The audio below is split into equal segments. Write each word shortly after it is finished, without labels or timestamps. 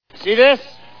See this?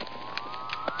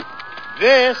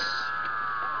 This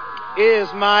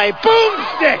is my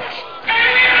boomstick!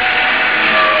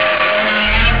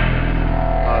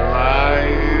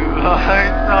 Alive! It's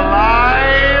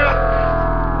alive!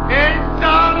 It's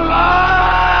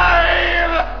alive!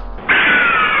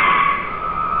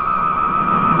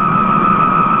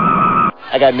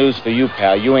 I got news for you,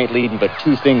 pal. You ain't leading but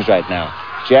two things right now.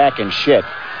 Jack and shit.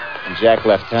 And Jack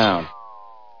left town.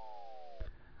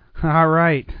 All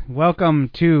right.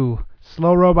 Welcome to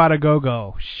Slow Robot A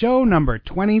Go-Go, show number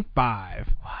 25.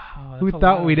 Wow. Who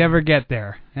thought we'd ever get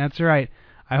there? That's right.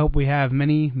 I hope we have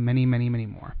many, many, many, many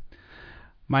more.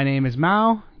 My name is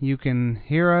Mao. You can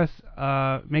hear us.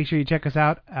 Make sure you check us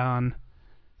out on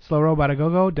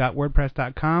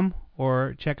slowrobotagogo.wordpress.com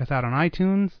or check us out on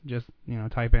iTunes. Just,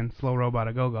 type in Slow Robot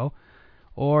A Go-Go.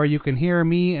 Or you can hear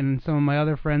me and some of my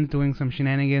other friends doing some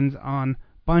shenanigans on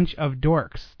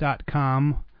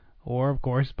bunchofdorks.com or, of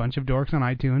course, Bunch of Dorks on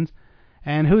iTunes.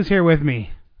 And who's here with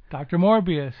me? Dr.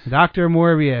 Morbius. Dr.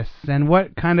 Morbius. And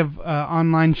what kind of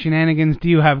online shenanigans do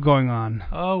you have going on?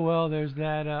 Oh, well, there's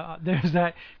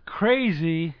that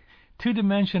crazy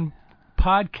two-dimension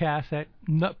podcast,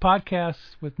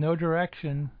 podcasts with no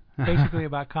direction, basically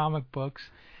about comic books,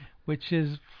 which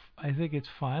is, I think it's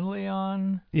finally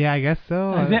on. Yeah, I guess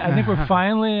so. I think we're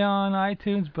finally on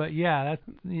iTunes, but yeah,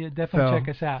 definitely check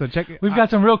us out. So We've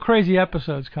got some real crazy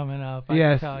episodes coming up.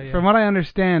 Yes, I can tell you. From what I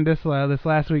understand, this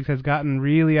last week's has gotten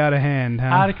really out of hand. Huh?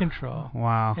 Out of control.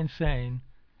 Wow. Insane.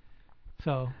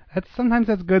 So sometimes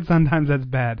that's good, sometimes that's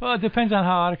bad. Well, it depends on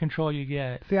how out of control you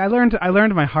get. See, I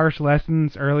learned my harsh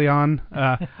lessons early on.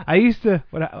 I used to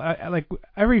like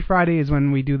every Friday is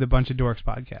when we do the Bunch of Dorks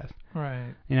podcast.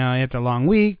 Right. After a long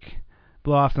week,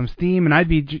 blow off some steam, and I'd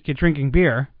be drinking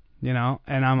beer, and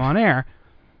I'm on air,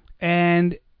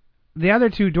 and the other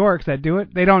two dorks that do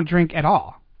it, they don't drink at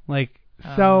all.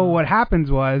 So what happens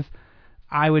was,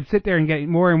 I would sit there and get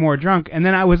more and more drunk, and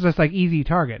then I was just like easy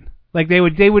target. Like they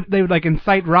would like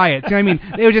incite riots. You know what I mean?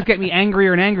 They would just get me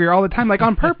angrier and angrier all the time, like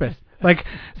on purpose.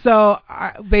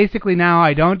 Basically now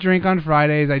I don't drink on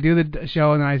Fridays. I do the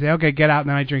show and then I say, okay, get out, and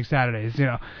then I drink Saturdays.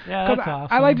 Yeah, that's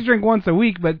awesome. I like to drink once a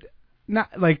week, but not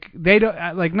like they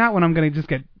don't like not when I'm gonna just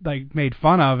get like made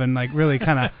fun of and like really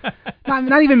kind of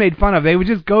not even made fun of. They would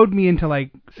just goad me into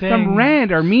like some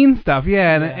rant or mean stuff.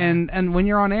 Yeah, and when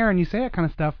you're on air and you say that kind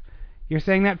of stuff, you're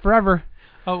saying that forever.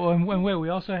 Oh, and wait, we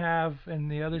also have in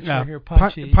the other chair here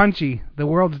Punchy. Punchy, the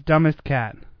world's dumbest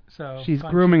cat. So she's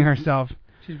grooming herself.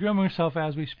 She's grooming herself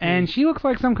as we speak. And she looks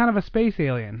like some kind of a space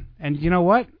alien. And you know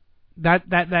what? That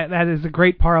is a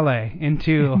great parlay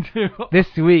into this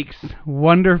week's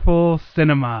wonderful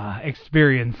cinema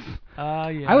experience.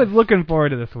 Yes. I was looking forward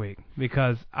to this week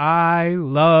because I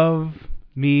love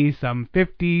me some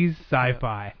 50s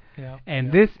sci-fi.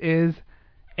 And this is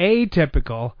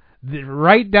atypical.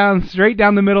 Straight down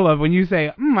the middle of when you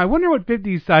say, I wonder what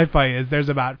 50s sci-fi is, there's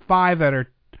about 5 that are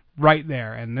right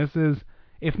there. And this is,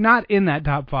 if not in that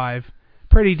top 5,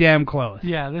 pretty damn close.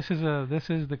 Yeah, this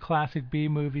is the classic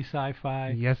B-movie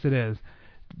sci-fi. Yes, it is.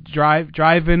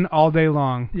 Drive-in all day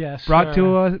long. Yes, brought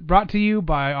to you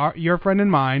by your friend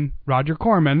and mine, Roger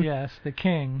Corman. Yes, the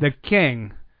King. The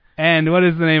King. And what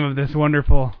is the name of this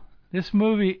wonderful? This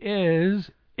movie is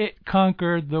It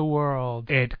Conquered the World.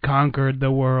 It Conquered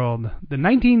the World. The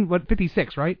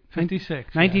 56, right?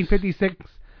 56. 1956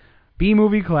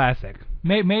 B-movie classic.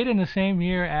 Made in the same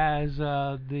year as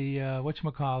the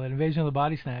whatchamacallit, Invasion of the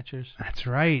Body Snatchers. That's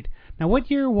right. Now,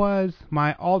 what year was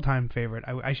my all-time favorite?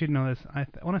 I should know this. I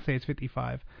want to say it's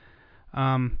 55.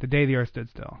 The Day the Earth Stood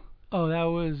Still. Oh, that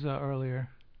was earlier.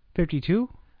 52?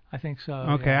 I think so.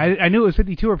 Okay, yeah. I knew it was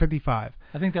 52 or 55.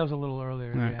 I think that was a little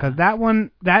earlier. Because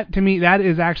that to me, that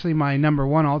is actually my number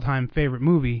one all-time favorite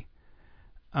movie.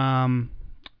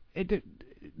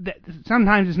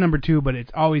 Sometimes it's number 2, but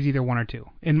it's always either 1 or 2.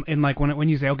 In like when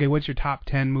you say, okay, what's your top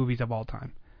 10 movies of all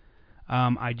time?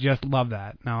 I just love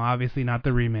that. Now, obviously not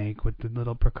the remake with the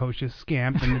little precocious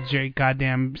scamp and the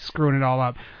goddamn screwing it all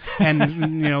up, and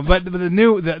but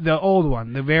the old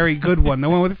one, the very good one, the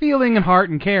one with feeling and heart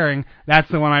and caring. That's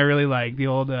the one I really like. The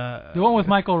old the one with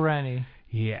Michael Rennie.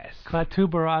 Yes. Klaatu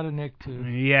Barada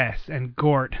Nikto. Yes, and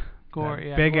Gort.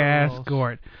 Yeah, big ass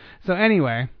Gort. So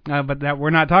anyway, but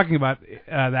we're not talking about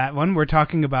that one. We're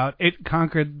talking about It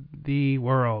Conquered the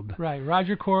World. Right,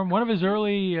 Roger Corman, one of his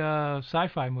early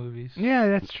sci-fi movies. Yeah,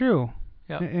 that's true.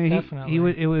 Yeah, definitely.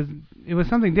 It was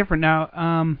something different.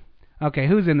 Now, okay,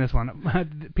 who's in this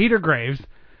one? Peter Graves.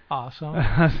 Awesome.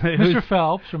 Mr.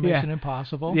 Phelps from Mission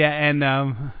Impossible. Yeah,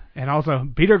 and also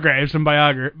Peter Graves from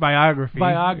Biography.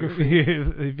 Biography.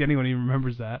 If anyone even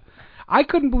remembers that. I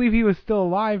couldn't believe he was still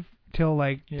alive till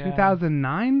like Yeah.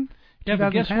 2009. Yeah,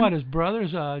 but guess 2010? what? His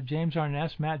brothers, James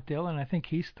Arness, Matt Dillon, I think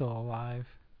he's still alive.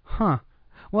 Huh.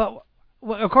 Well,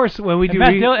 of course, when we And do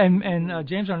Matt Dillon and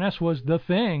James Arness was the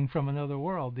Thing from Another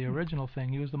World, the original Thing.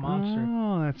 He was the monster.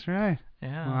 Oh, that's right.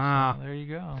 Yeah. Wow. So there you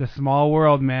go. It's a small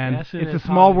world, man. Yes, it it's is a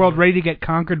small world Hollywood. ready to get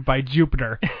conquered by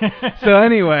Jupiter. So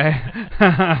anyway,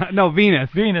 no, Venus.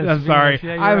 Venus. I'm sorry.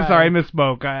 Yeah, you're I'm sorry, I right.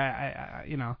 misspoke. I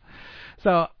you know.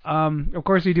 So, of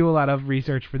course, we do a lot of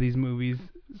research for these movies.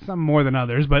 Some more than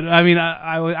others, but I mean,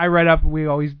 I read up. We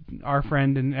always our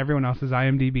friend and everyone else's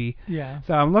IMDb. Yeah.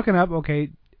 So I'm looking up. Okay,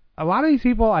 a lot of these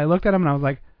people, I looked at them and I was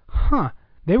like, huh.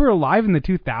 They were alive in the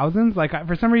 2000s. Like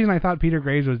for some reason, I thought Peter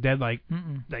Graves was dead like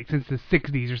since the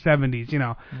 60s or 70s. You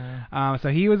know. Yeah. So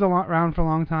he was around for a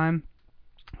long time.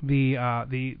 The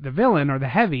villain or the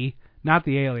heavy, not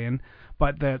the alien,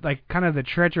 but the like kind of the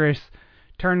treacherous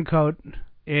turncoat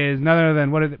is none other than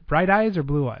what is it? Bright Eyes or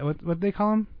Blue Eyes? What they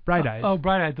call him? Bright Eyes. Oh,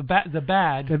 Bright Eyes. The bad.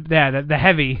 The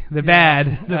heavy, the Yeah,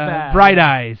 bad, the bad. Bright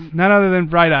Eyes. None other than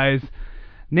Bright Eyes.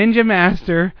 Ninja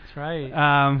Master. That's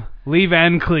right. Lee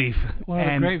Van Cleef. One of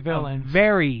the and great villains. A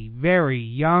very, very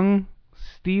young,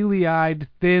 steely-eyed,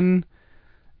 thin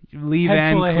Lee Head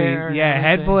Van full of Cleef. hair and Yeah, head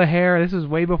everything. full of hair. This was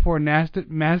way before Master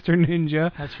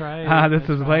Ninja. That's right. This That's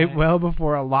was right. well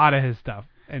before a lot of his stuff.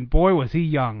 And boy, was he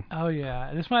young. Oh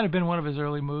yeah, this might have been one of his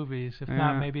early movies, if Yeah.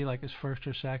 not maybe like his first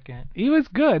or second. He was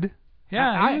good.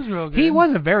 Yeah, he was real good. He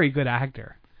was a very good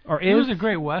actor. Or He is. was a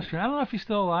great Western. I don't know if he's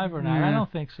still alive or not. Yeah. I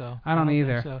don't think so. I don't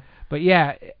either. think so. But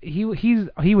yeah, he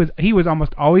was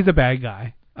almost always a bad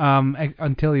guy.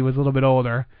 Until he was a little bit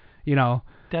older, you know.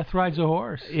 Death Rides a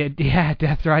Horse. Yeah,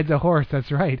 Death Rides a Horse.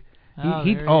 That's right. Oh,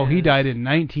 he there he is. died in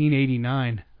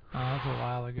 1989. Oh, that's a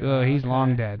while ago. He's Okay.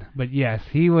 long dead. But yes,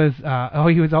 he was.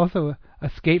 He was also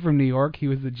Escape from New York. He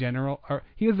was the general, or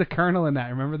he was the colonel in that.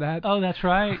 Remember that? Oh, that's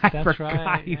right. I That's forgot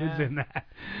right. he was yeah. in that.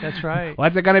 That's right.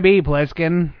 What's it gonna be,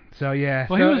 Pliskin? So yeah.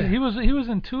 Well, so, he was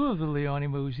in two of the Leone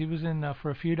movies. He was in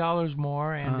For a Few Dollars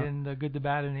More and in The Good, the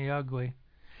Bad, and the Ugly.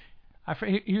 For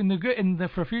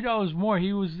a Few Dollars More,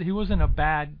 he wasn't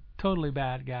a totally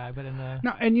bad guy, but in the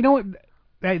No, and you know what?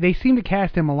 They seem to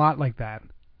cast him a lot like that.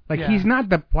 Like Yeah. he's not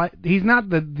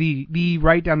the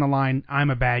right down the line. I'm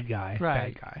a bad guy.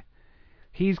 Right. Bad guy.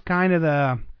 He's kind of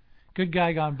the good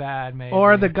guy gone bad, maybe.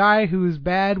 or the guy who's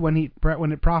bad when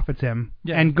it profits him,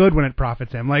 Yeah. and good when it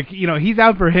profits him. Like he's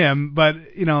out for him, but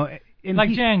and like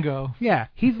Django. Yeah,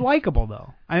 he's likable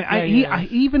though. He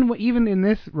is. Even in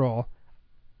this role,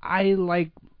 I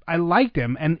liked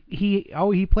him, and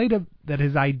he played that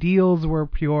his ideals were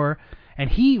pure, and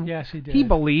Yes, he did. he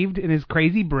believed in his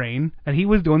crazy brain that he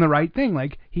was doing the right thing.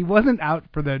 Like he wasn't out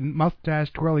for the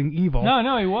mustache twirling evil.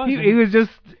 No, he wasn't. He was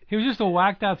just a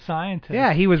whacked out scientist.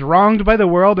 yeah, he was wronged by the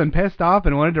world and pissed off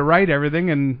and wanted to right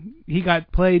everything, and he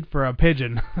got played for a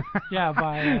pigeon. Yeah,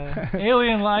 by an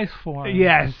alien life form.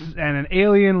 Yes, and an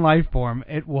alien life form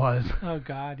it was. Oh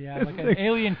God, yeah, like an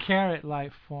alien carrot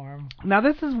life form. Now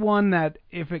this is one that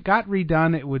if it got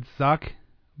redone it would suck,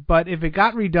 but if it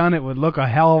got redone it would look a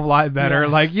hell of a lot better. Yeah.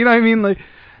 Like you know what I mean? Like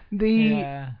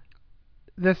Yeah.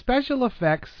 the special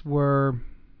effects were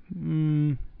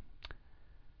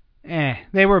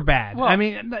they were bad. Well- I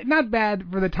mean, not bad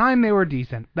for the time. They were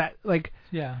decent. That like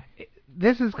Yeah.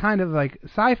 this is kind of like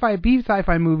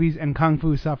sci-fi movies and kung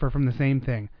fu suffer from the same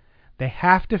thing. They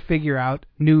have to figure out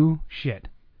new shit.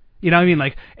 You know what I mean?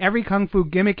 Like every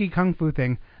gimmicky kung fu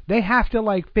thing, they have to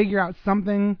like figure out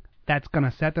something that's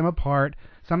gonna set them apart,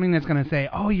 something that's gonna say,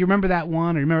 oh, you remember that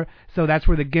one, or remember? So that's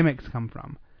where the gimmicks come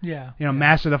from. Yeah. You know,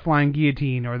 Master of the Flying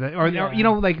Guillotine, or Yeah. you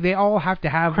know, like they all have to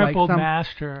have Crippled like some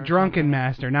Master. or drunken something.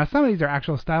 master. Now some of these are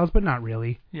actual styles, but not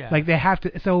really. Yeah. Like they have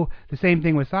to. So the same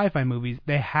thing with sci-fi movies.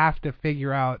 They have to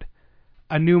figure out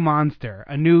a new monster,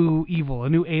 a new evil, a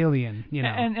new alien. You know.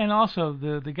 And also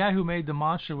the guy who made the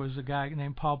monster was a guy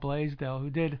named Paul Blaisdell, who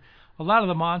did a lot of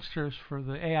the monsters for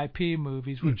the AIP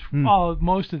movies, which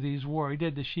most of these were. He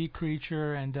did the She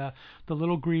Creature and the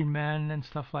Little Green Men and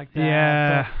stuff like that.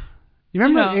 Yeah. You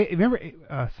remember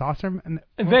Saucerman?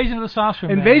 Invasion of the Saucerman.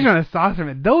 Invasion of the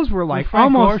Saucerman. Those were like Frank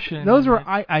almost. Gorshin Those were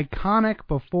and iconic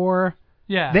before.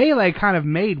 Yeah. They like kind of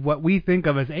made what we think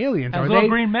of as aliens. As Or Little they,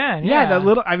 Green Men. Yeah,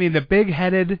 the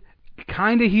big-headed,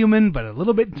 kind of human, but a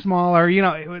little bit smaller. You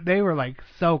know, they were like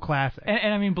so classic.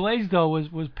 And I mean, Blaisdell was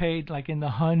paid like in the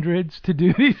hundreds to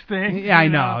do these things. Yeah, I you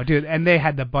know, dude. And they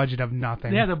had the budget of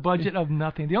nothing. They had a budget of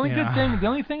nothing. The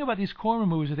only thing about these Corman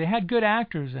movies is they had good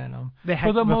actors in them. They had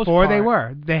for the most before part. they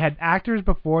were. They had actors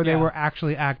before they Yeah. were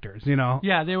actually actors. You know.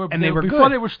 Yeah, they were. And they were before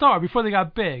good. they were before they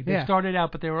got big. They Yeah. started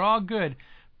out, but they were all good,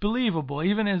 believable,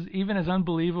 even as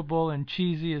unbelievable and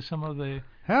cheesy as some of the.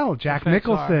 Hell, Jack effects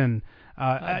Nicholson.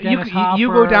 Dennis Hopper, you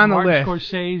go down the Martin list.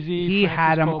 Scorsese, He Francis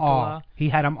had them Coppola, all. He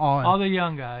had them all. all the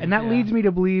young guys. And that yeah. leads me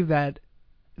to believe that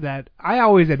I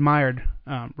always admired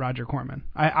Roger Corman.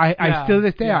 I still to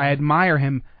this day I admire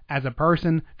him as a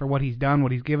person for what he's done,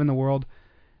 what he's given the world.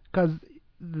 Because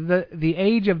the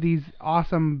age of these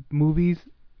awesome movies,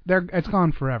 it's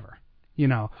gone forever. You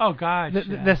know. Oh God.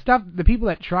 The stuff, the people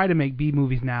that try to make B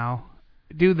movies now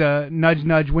do the nudge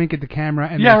nudge wink at the camera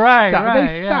and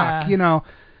they suck. You know.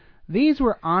 These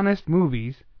were honest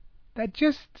movies that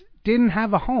just didn't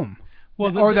have a home.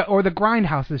 Well, or the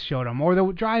grindhouses showed them, or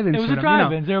the drive-ins. It was the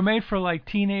drive-ins. They were made for like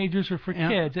teenagers or for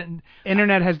kids. And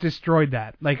internet has destroyed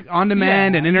that. Like on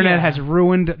demand and internet has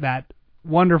ruined that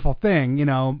wonderful thing. You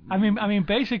know. I mean,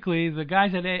 basically, the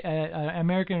guys at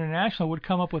American International would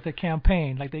come up with a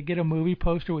campaign. Like they get a movie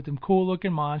poster with them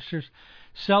cool-looking monsters,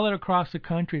 sell it across the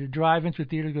country to drive-ins or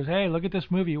theaters. Goes, hey, look at this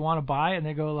movie. You want to buy it? And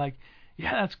they go like,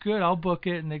 yeah, that's good. I'll book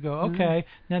it. And they go, okay.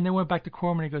 Mm-hmm. Then they went back to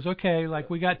Corman. He goes, okay, like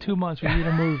we got 2 months. We need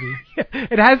a movie.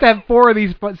 It has to have 4 of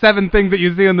these 7 things that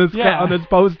you see on this on this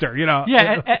poster. You know.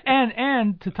 Yeah,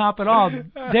 and to top it all,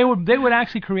 they would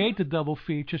actually create the double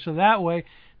feature, so that way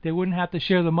they wouldn't have to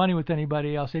share the money with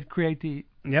anybody else. They'd create the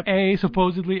A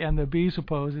supposedly and the B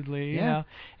supposedly. You know,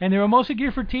 and they were mostly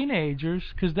geared for teenagers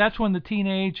because that's when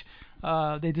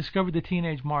they discovered the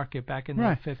teenage market back in the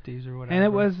 50s or whatever. And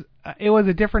it was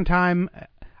a different time.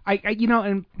 I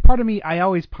and part of me, I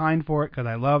always pined for it because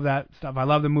I love that stuff. I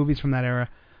love the movies from that era.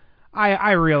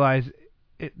 I realize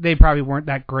they probably weren't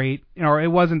that great, or it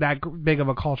wasn't that big of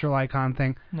a cultural icon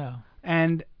thing. No.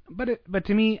 But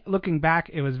to me, looking back,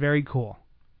 it was very cool.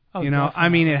 Oh, definitely. I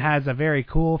mean, it has a very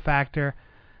cool factor.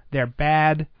 They're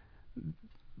bad,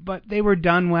 but they were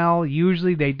done well.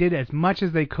 Usually, they did as much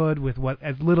as they could with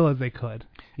as little as they could.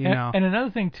 You know. And another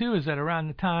thing too is that around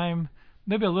the time,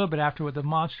 maybe a little bit after, when the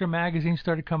monster magazine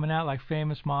started coming out, like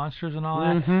Famous Monsters and all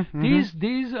that,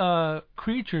 these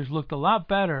creatures looked a lot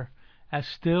better as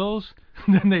stills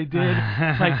than they did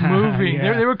like moving.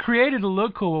 They were created to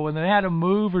look cool. When they had to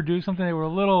move or do something, they were a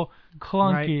little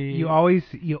clunky. Right.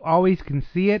 You always can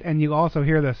see it, and you also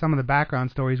hear some of the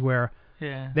background stories where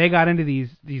they got into these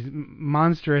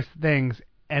monstrous things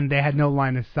and they had no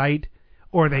line of sight,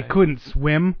 or they couldn't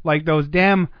swim, like those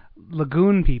damn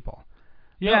lagoon people.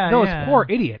 Those poor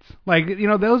idiots. Like,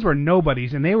 those were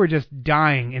nobodies, and they were just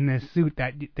dying in this suit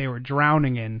that they were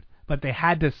drowning in, but they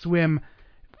had to swim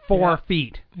 4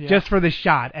 feet just for the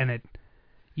shot, and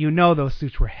those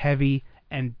suits were heavy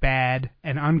and bad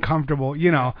and uncomfortable,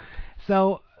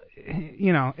 So,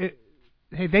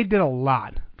 they did a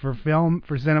lot for film,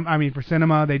 for cinema. I mean, for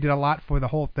cinema, they did a lot for the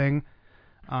whole thing.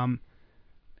 And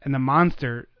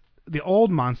the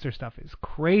old monster stuff is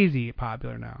crazy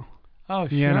popular now. Oh,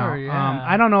 sure,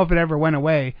 I don't know if it ever went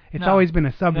away. It's always been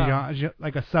a subgenre,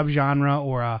 like a subgenre,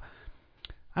 or I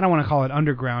don't want to call it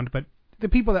underground, but the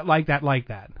people that like that.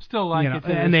 Still like it.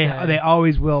 And they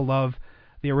always will love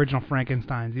the original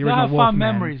Frankensteins, the original Wolfman. They'll have fond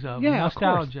memories of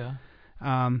nostalgia. Of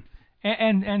course.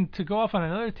 And to go off on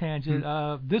another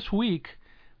tangent, this week,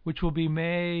 which will be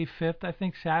May 5th, I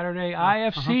think, Saturday,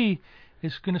 IFC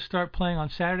is going to start playing on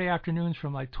Saturday afternoons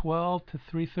from like 12 to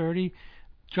 3:30,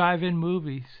 drive-in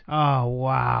movies. Oh,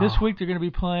 wow. This week they're going to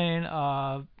be playing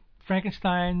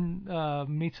Frankenstein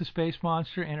Meets the Space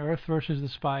Monster and Earth versus the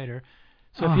Spider.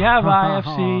 So if you have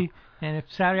IFC and if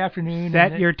Saturday afternoon,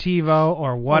 set your TiVo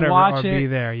or whatever, or be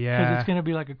there, because it's going to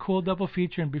be like a cool double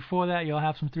feature, and before that you'll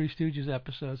have some Three Stooges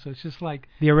episodes. So it's just like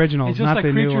the originals, it's just not like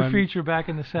the new Creature one. Feature back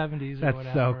in the 70s. That's or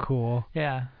whatever. so cool.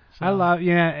 Yeah. So. I love,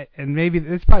 and maybe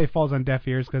this probably falls on deaf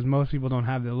ears because most people don't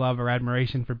have the love or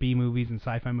admiration for B movies and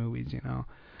sci-fi movies,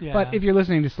 Yeah. But if you're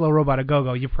listening to Slow Robot A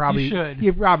Go-Go, you probably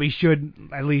should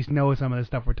at least know some of the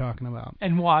stuff we're talking about.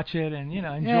 And watch it and,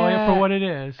 enjoy it for what it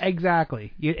is.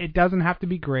 Exactly. It doesn't have to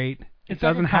be great. It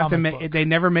doesn't like have to make. They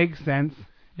never make sense.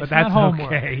 But it's that's not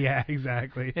homework. Okay. Yeah,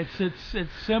 exactly. It's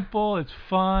simple. It's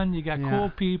fun. You got cool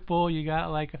people. You got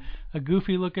like a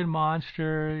goofy looking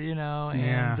monster,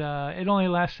 and it only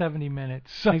lasts 70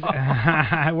 minutes. So.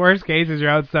 Worst case is you're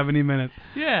out 70 minutes.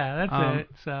 Yeah, that's it.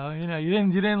 So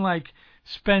you didn't like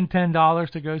spend $10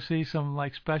 to go see some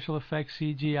like special effects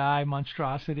CGI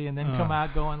monstrosity and then come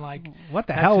out going like, what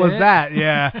the hell was that?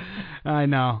 Yeah, I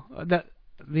know.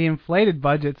 The inflated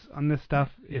budgets on this stuff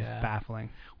is baffling.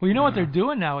 Well, you know what they're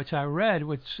doing now, which I read,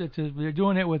 they're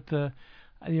doing it with the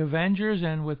Avengers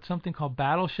and with something called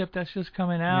Battleship that's just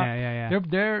coming out. Yeah.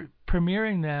 They're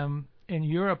premiering them in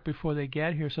Europe before they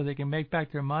get here, so they can make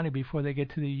back their money before they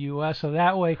get to the U.S. So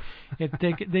that way, if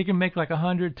they can make like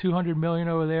 $100-200 million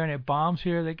over there and it bombs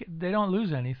here, they don't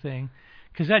lose anything.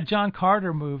 Because that John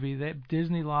Carter movie that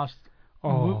Disney lost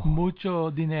Oh, mucho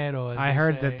dinero. As I they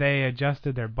heard say. that they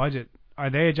adjusted their budget. Or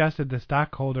they adjusted the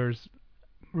stockholders'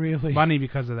 really money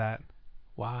because of that.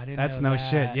 Wow, I didn't That's know no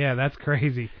that. shit. Yeah, that's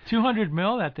crazy. $200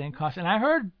 million that thing cost, and I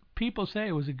heard people say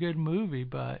it was a good movie,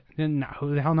 but Then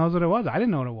who the hell knows what it was? I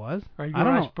didn't know what it was. or I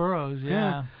don't know. Rush Burroughs,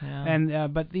 yeah.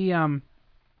 And but the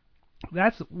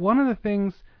that's one of the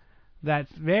things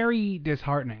that's very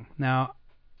disheartening. Now,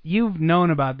 you've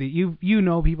known about you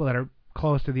know people that are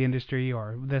close to the industry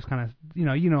or this kind of you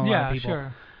know a lot of people.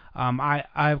 Sure.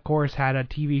 I of course had a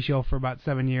TV show for about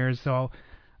 7 years, so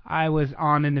I was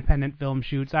on independent film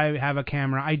shoots. I have a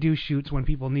camera. I do shoots when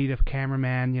people need a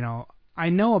cameraman. You know, I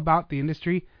know about the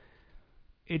industry.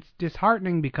 It's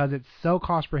disheartening because it's so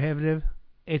cost prohibitive.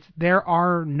 There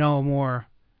are no more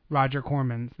Roger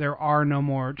Cormans. There are no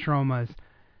more Tromas.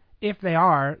 If they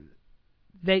are,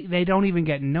 they don't even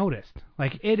get noticed.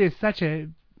 Like it is such a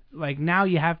now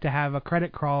you have to have a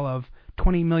credit crawl of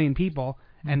 20 million people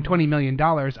and $20 million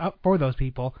up for those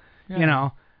people. Yeah. You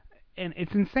know. And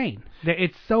it's insane.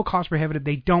 It's so cost prohibitive.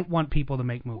 They don't want people to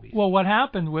make movies. Well, what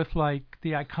happened with like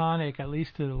the iconic, at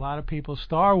least to a lot of people,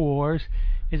 Star Wars,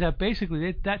 is that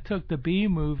basically that took the B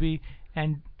movie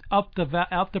and up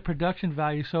the production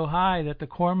value so high that the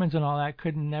Cormans and all that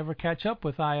couldn't never catch up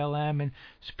with ILM and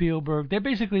Spielberg. They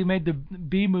basically made the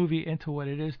B movie into what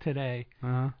it is today,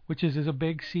 which is a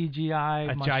big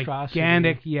CGI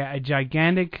monstrosity. A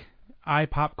gigantic eye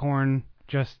popcorn.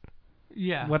 Just.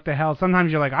 Yeah. What the hell?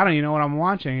 Sometimes you're like, I don't even know what I'm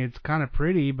watching. It's kind of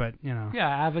pretty, but, you know. Yeah,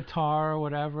 Avatar or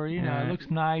whatever. You know, it looks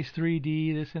nice,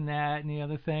 3D, this and that, and the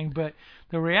other thing. But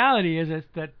the reality is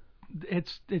that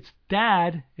its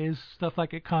dad is stuff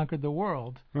like It Conquered the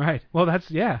World. Right. Well,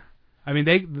 that's, yeah. I mean,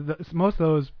 most of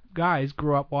those guys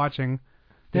grew up watching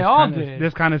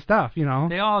this kind of stuff, you know.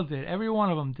 They all did. Every one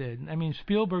of them did. I mean,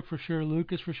 Spielberg for sure,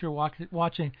 Lucas for sure,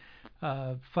 watching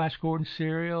Flash Gordon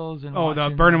serials. And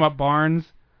the Burn 'em Up Barns.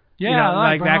 Yeah, you know,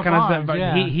 like that kind of stuff. But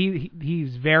yeah.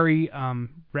 he's very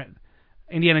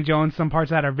Indiana Jones. Some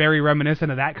parts of that are very reminiscent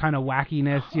of that kind of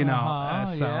wackiness, you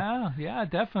know. Yeah,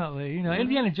 definitely. You know,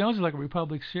 Indiana Jones is like a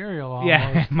Republic serial almost.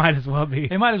 Yeah, it might as well be.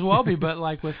 It might as well be, but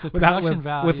like with the production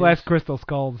value. With less crystal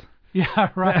skulls. Yeah,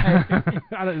 right.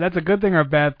 That's a good thing or a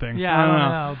bad thing. Yeah, I don't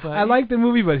know. But I like the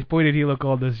movie, but boy, did he look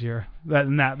old this year. That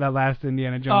last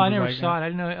Indiana Jones. Oh, I never saw it. I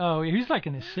didn't know. Oh, he's like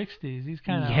in his 60s. He's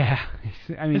kind of. Yeah.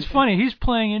 I mean, it's funny. He's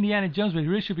playing Indiana Jones, but he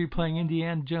really should be playing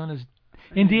Indiana Jones'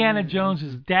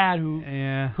 dad,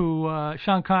 who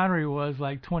Sean Connery was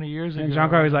like 20 years ago. And Sean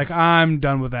Connery was like, I'm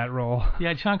done with that role.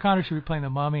 Yeah, Sean Connery should be playing the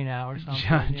Mummy now or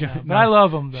something. But I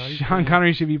love him though. Sean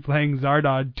Connery should be playing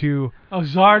Zardoz too. Oh,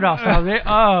 Zardoz.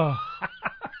 Oh.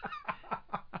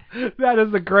 That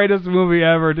is the greatest movie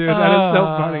ever, dude. That is so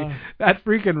funny. That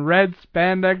freaking red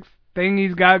spandex thing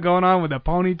he's got going on with a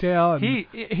ponytail. And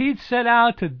he'd set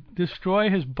out to destroy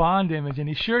his Bond image, and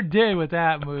he sure did with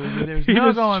that movie. There's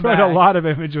no going back. He destroyed a lot of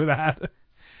image with that.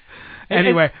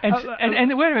 Anyway. And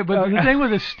wait a minute, but the thing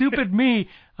with the stupid me,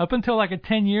 up until like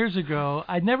 10 years ago,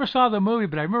 I never saw the movie,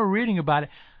 but I remember reading about it.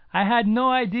 I had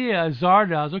no idea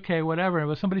Zardoz, okay, whatever.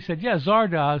 But somebody said, yeah,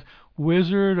 Zardoz,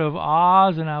 Wizard of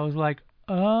Oz, and I was like,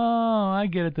 oh, I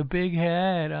get it, the big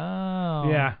head. Oh.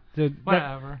 Yeah. Dude,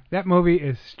 whatever. That movie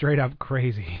is straight up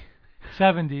crazy.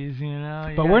 70s, you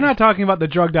know. But we're not talking about the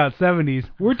drugged out 70s.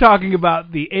 We're talking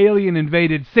about the alien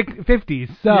invaded 50s.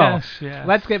 So yes.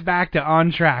 Let's get back to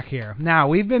On Track here. Now,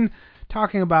 we've been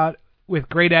talking about, with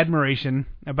great admiration,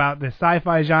 about the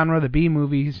sci-fi genre, the B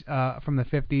movies from the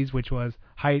 50s, which was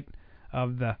height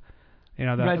of the... You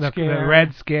know, the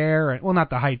Red Scare. Well, not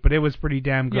the height, but it was pretty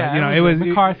damn good. Yeah, you know, it was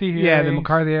McCarthy hearings. Yeah, the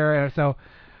McCarthy era. So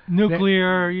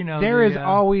nuclear, you know. There is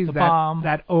always bomb.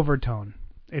 that overtone.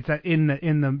 It's in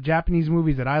the Japanese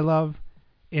movies that I love,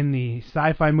 in the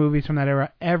sci-fi movies from that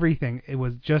era, everything. It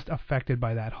was just affected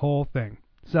by that whole thing.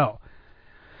 So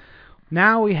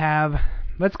now we have.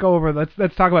 Let's go over.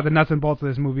 Let's talk about the nuts and bolts of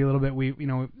this movie a little bit.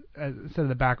 Instead of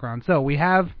the background. So we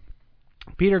have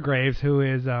Peter Graves, who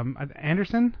is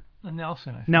Anderson.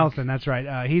 Nelson, I think. Nelson, that's right.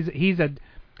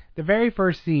 The very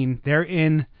first scene, they're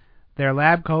in their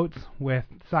lab coats with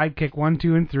Sidekick 1,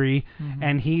 2, and 3,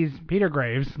 and he's Peter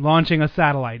Graves launching a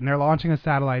satellite, and they're launching a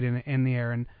satellite in the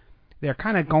air, and they're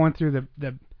kind of going through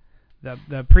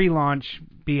the pre-launch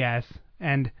BS,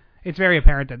 and it's very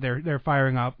apparent that they're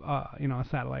firing up a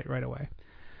satellite right away.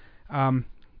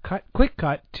 Quick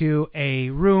cut to a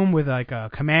room with like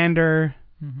a commander.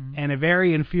 And a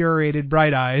very infuriated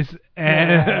Bright Eyes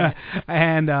and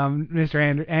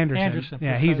Mr. Anderson.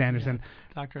 Yeah, he's Anderson.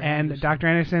 Yeah. Dr. And Anderson. Dr.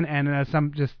 Anderson and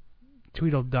some just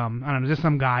Tweedledum. I don't know, just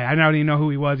some guy. I don't even know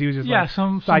who he was. He was just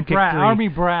some army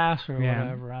brass or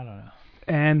whatever. I don't know.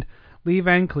 And Lee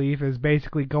Van Cleef is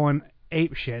basically going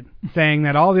ape shit, saying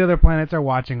that all the other planets are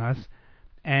watching us,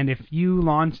 and if you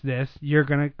launch this, you're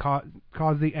gonna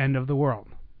cause the end of the world.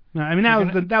 I mean, that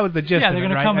was the gist. Yeah, of they're it,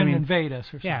 gonna right? come I and mean, invade us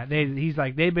or something. yeah, he's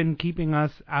like, they've been keeping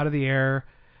us out of the air.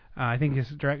 I think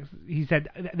he said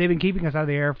they've been keeping us out of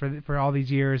the air for all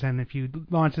these years, and if you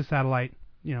launch the satellite,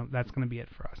 that's going to be it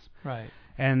for us. Right.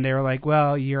 And they were like,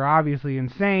 well, you're obviously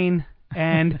insane,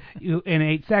 and in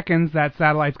 8 seconds that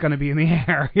satellite's going to be in the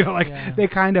air. They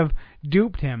kind of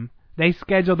duped him. They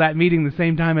scheduled that meeting the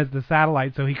same time as the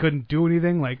satellite, so he couldn't do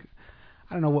anything. Like,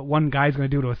 I don't know what one guy's going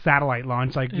to do to a satellite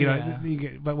launch,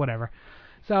 but whatever.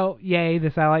 So, yay,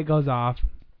 the satellite goes off,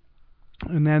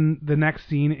 and then the next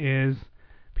scene is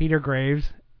Peter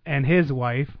Graves and his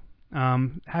wife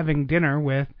having dinner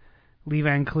with Lee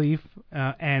Van Cleef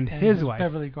and his wife,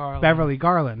 Beverly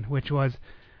Garland, which was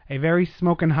a very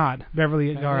smoking hot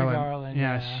Beverly Garland.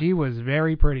 Yeah, she was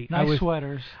very pretty. Nice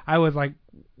sweaters. I was like,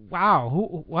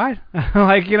 wow, what?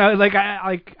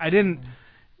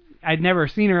 I'd never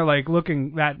seen her like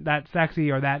looking that sexy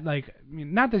or that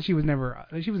not that she was never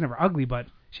ugly, but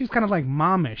she was kind of like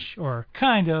momish or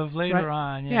kind of later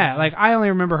right? on. Yeah, like I only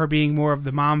remember her being more of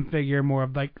the mom figure, more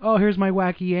of like, oh, here's my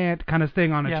wacky aunt kind of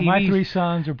thing on a TV. My Three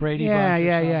Sons or Brady Bunch or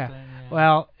something. Yeah.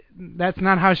 Well, that's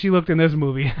not how she looked in this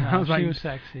movie. No, I was she like, was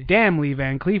sexy. Damn, Lee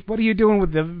Van Cleef, what are you doing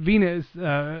with the Venus?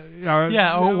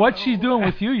 Or what's she doing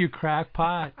with you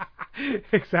crackpot?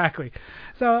 Exactly.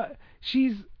 So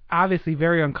she's obviously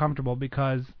very uncomfortable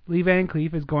because Lee Van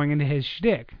Cleef is going into his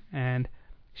shtick, and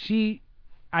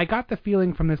I got the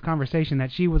feeling from this conversation that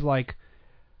she was like,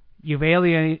 you've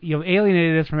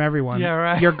alienated us from everyone. Yeah,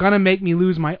 right. You're gonna make me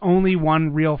lose my only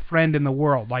one real friend in the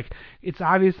world. Like, it's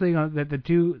obviously that the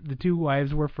two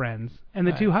wives were friends, and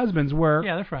the two husbands were.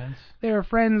 Yeah, they're friends. They were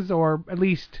friends, or at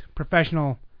least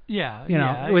professional.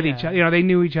 Yeah. With each other. They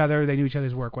knew each other. They knew each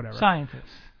other's work. Whatever.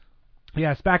 Scientists.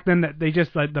 Yes, back then they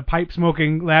just the pipe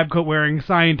smoking, lab coat wearing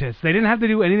scientists. They didn't have to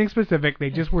do anything specific. They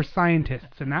just were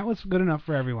scientists, and that was good enough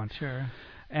for everyone. Sure.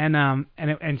 And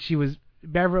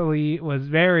Beverly was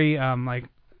very like,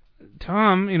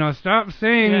 Tom, stop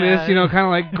saying this, kind of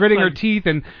like gritting her teeth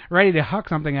and ready to huck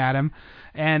something at him,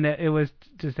 and it was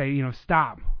to say,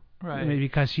 stop, right?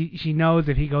 Because she knows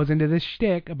if he goes into this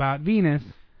shtick about Venus,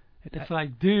 it's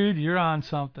like, dude, you're on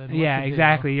something. Yeah,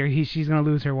 exactly. She's gonna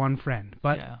lose her one friend,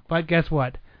 but guess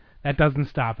what? That doesn't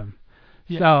stop him.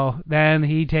 Yeah. So then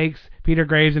he takes Peter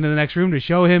Graves into the next room to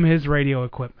show him his radio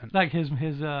equipment, like his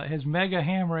mega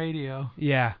ham radio.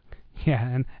 Yeah,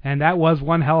 and that was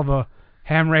one hell of a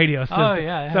ham radio system. Oh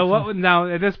yeah. So now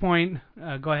at this point,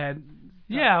 go ahead.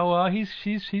 Yeah, well he's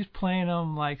playing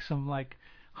them like some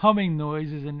humming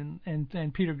noises,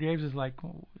 and Peter Graves is like,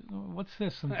 what's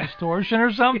this? Some distortion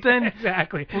or something?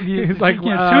 Exactly. He's like,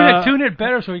 tune it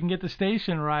better so we can get the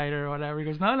station right or whatever. He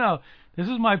goes, no, this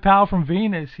is my pal from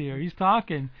Venus here. He's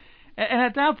talking, and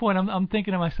at that point I'm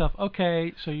thinking to myself,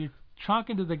 okay, so you're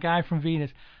talking to the guy from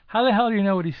Venus. How the hell do you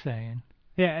know what he's saying?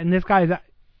 Yeah, and this guy's,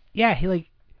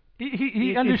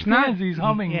 he understands these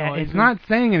humming noises. It's not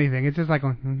saying anything. It's just like,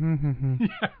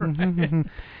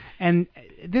 and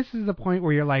this is the point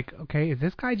where you're like, okay, is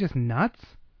this guy just nuts?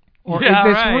 Or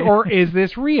is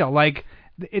this real? Like,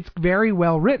 it's very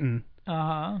well written.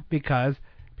 Because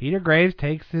Peter Graves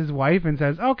takes his wife and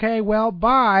says, okay, well,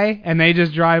 bye, and they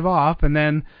just drive off, and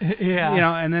then,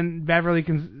 and then Beverly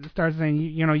can start saying,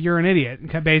 you're an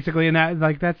idiot, basically, and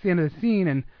that's the end of the scene.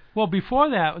 And well, before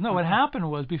that, what happened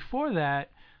was, before that,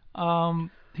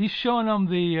 he's showing them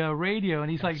the radio,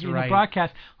 and he's like, in the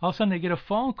broadcast, all of a sudden they get a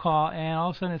phone call, and all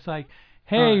of a sudden it's like,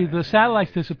 hey, the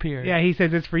satellite's disappeared. Yeah, he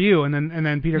says it's for you, and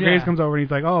then Peter Graves comes over, and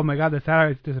he's like, oh my God, the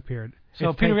satellite's disappeared.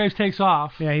 So Peter Graves takes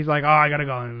off. Yeah, he's like, oh, I gotta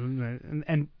go,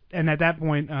 and at that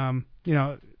point,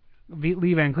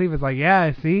 Lee Van Cleef is like,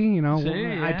 yeah, see,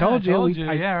 I told you.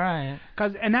 Yeah, right.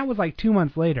 And that was like 2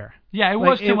 months later. Yeah, it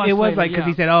was 2 months later. It was like, because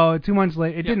he said, 2 months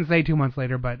later. It didn't say 2 months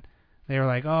later, but they were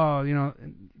like,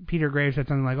 Peter Graves said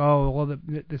something like, oh, well,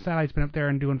 the satellite's been up there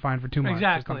and doing fine for 2 months.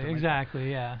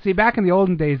 Exactly, yeah. See, back in the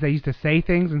olden days, they used to say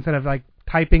things instead of like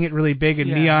typing it really big in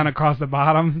neon across the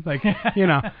bottom. Like,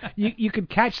 you could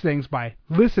catch things by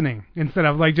listening instead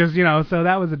of like just, so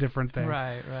that was a different thing.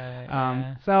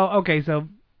 Right. So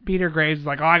Peter Graves is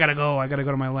like, oh, I gotta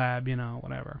go to my lab,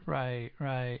 whatever.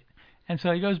 Right. And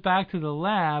so he goes back to the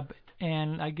lab,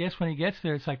 and I guess when he gets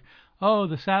there, it's like, oh,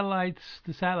 the satellite,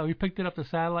 we picked it up, the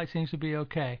satellite seems to be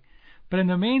okay. But in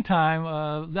the meantime,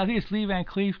 I think it's Lee Van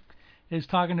Cleef is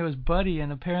talking to his buddy,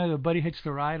 and apparently the buddy hitched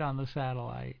a ride on the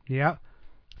satellite. Yeah.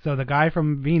 So the guy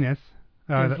from Venus,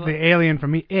 the alien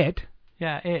from It.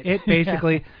 Yeah, It. It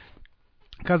basically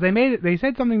Because they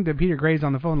said something to Peter Graves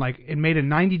on the phone, like it made a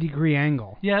 90-degree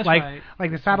angle. Yeah, that's like, right.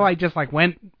 Like the satellite just like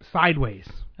went sideways.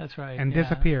 That's right. And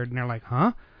disappeared. And they're like,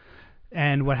 huh?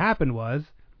 And what happened was,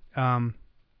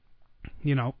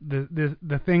 you know,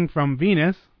 the thing from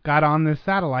Venus got on this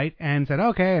satellite and said,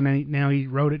 okay, and then now he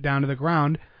rode it down to the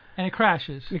ground. And it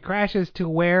crashes. It crashes to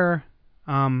where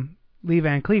Lee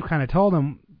Van Cleef kind of told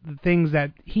him the things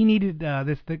that he needed.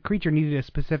 The creature needed a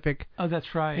specific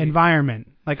that's right.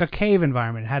 environment, like a cave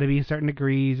environment. It had to be certain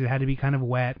degrees. It had to be kind of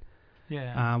wet.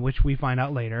 Yeah. Which we find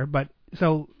out later. But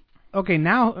so, okay,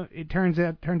 now it turns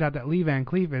out that Lee Van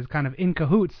Cleef is kind of in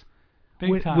cahoots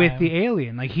with the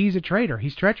alien. Like he's a traitor.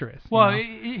 He's treacherous. Well,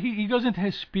 he goes into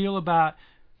his spiel about,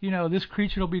 you know, this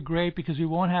creature will be great because we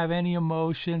won't have any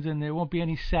emotions and there won't be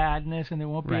any sadness and there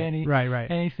won't be any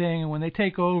anything. And when they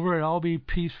take over, it'll all be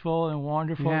peaceful and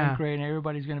wonderful and great and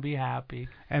everybody's going to be happy.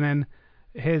 And then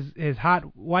his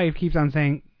hot wife keeps on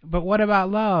saying, but what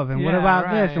about love? And what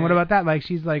about this? And what about that? Like,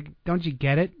 she's like, don't you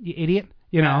get it, you idiot?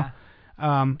 You know?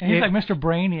 And he's like Mr.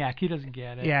 Brainiac. He doesn't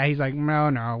get it. Yeah, he's like,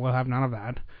 no, we'll have none of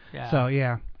that. Yeah. So,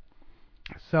 yeah.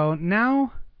 So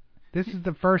now... This is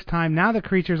the first time. Now the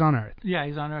creature's on Earth. Yeah,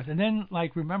 he's on Earth. And then,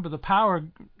 like, remember the power.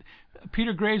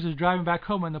 Peter Graves was driving back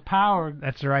home, and the power.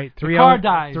 That's right. The car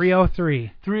dies.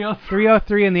 3:03.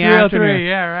 3:03 in the afternoon. 3:03.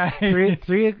 Yeah, right.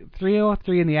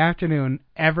 3:03 in the afternoon.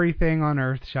 Everything on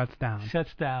Earth shuts down.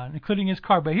 Shuts down, including his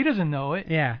car, but he doesn't know it.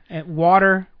 Yeah. And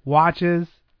water, watches,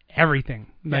 everything.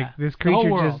 Like this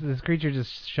creature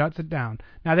just shuts it down.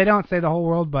 Now they don't say the whole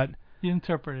world, but. You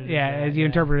interpret it. As you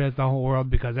interpret it as the whole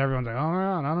world because everyone's like, oh my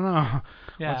God, I don't know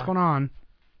what's going on.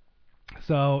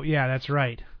 So yeah, that's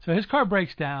right. So his car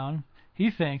breaks down. He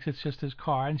thinks it's just his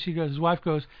car, and his wife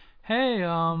goes, "Hey,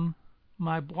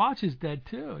 my watch is dead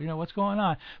too. You know what's going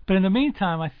on?" But in the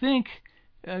meantime, I think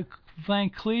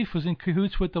Van Cleef was in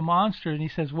cahoots with the monster, and he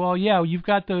says, "Well, yeah, you've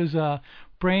got those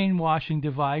brainwashing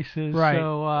devices. Right.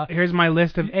 So here's my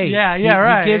list of 8.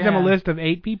 Right. He gives them a list of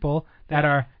 8 people that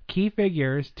are key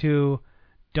figures to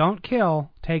don't kill,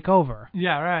 take over.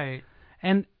 Yeah, right.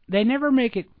 And they never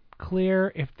make it clear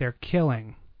if they're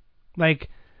killing. Like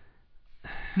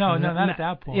No, not at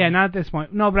that point. Yeah, not at this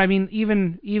point. No, but I mean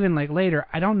even like later,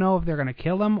 I don't know if they're going to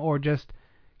kill them or just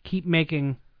keep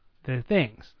making the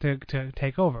things to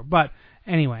take over. But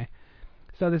anyway,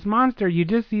 so this monster, you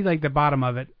just see like the bottom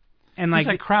of it and he's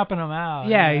like crapping them out.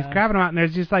 Yeah, he's crapping them out and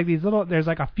there's just like there's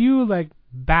like a few like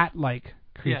bat-like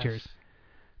creatures. Yes.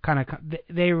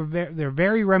 They're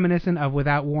very reminiscent of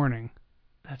Without Warning.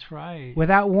 That's right.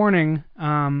 Without Warning,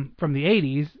 from the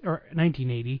 80s or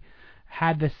 1980,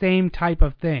 had the same type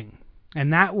of thing,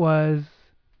 and that was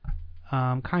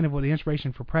kind of what the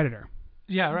inspiration for Predator.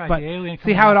 Yeah, right. But the alien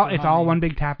see how it's all one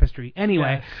big tapestry.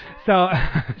 Anyway,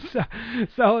 yes.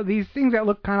 so these things that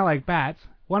look kind of like bats.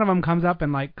 One of them comes up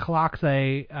and like clocks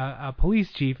a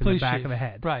police chief in the back of the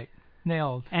head. Right.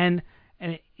 Nailed. And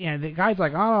the guy's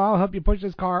like, oh, I'll help you push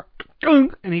this car,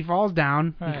 and he falls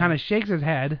down. Right. He kind of shakes his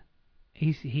head.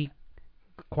 He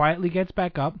quietly gets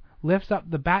back up, lifts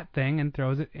up the bat thing, and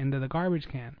throws it into the garbage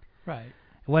can. Right.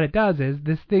 What it does is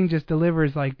this thing just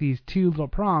delivers like these 2 little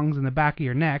prongs in the back of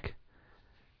your neck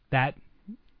that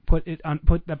put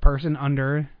the person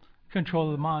under control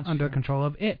of the monster. Under control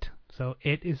of it. So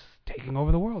it is taking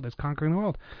over the world. It's conquering the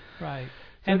world. Right.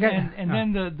 So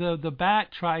then the bat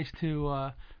tries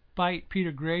to bite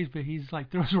Peter Graves, but he's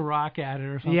like throws a rock at it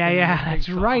or something. Yeah, that's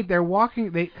right. They're walking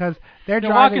because they're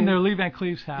driving. Walking to Lee Van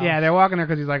Cleef's house. Yeah, they're walking there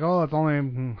because he's like, oh, it's only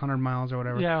 100 miles or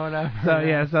whatever. Yeah,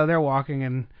 whatever. So they're walking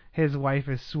and his wife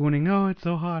is swooning. Oh, it's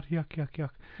so hot. Yuck, yuck,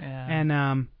 yuck.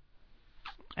 Yeah.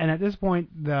 And at this point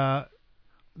the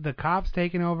cop's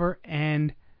taken over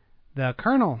and the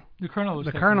colonel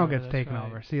gets taken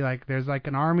over. See, like there's like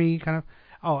an army kind of.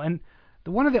 Oh, and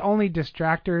one of the only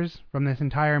distractors from this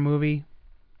entire movie.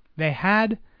 They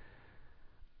had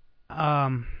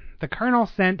the colonel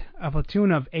sent a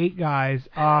platoon of 8 guys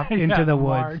off into the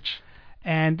woods, march.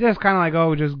 And just kind of like,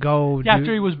 oh, just go.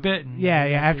 After he was bitten. Yeah,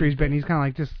 after he's bitten, he's kind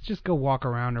of like just go walk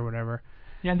around or whatever.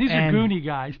 Yeah, and these are Goonie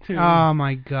guys too. Oh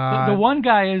my God. The one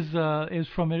guy is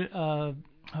from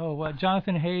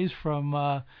Jonathan Hayes from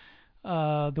the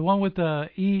one with the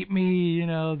Eat Me,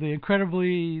 the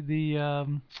incredibly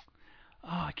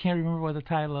I can't remember what the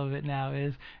title of it now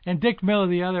is. And Dick Miller,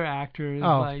 the other actor, is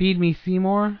Feed Me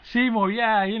Seymour? Seymour,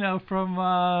 yeah, from...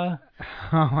 oh,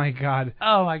 my God.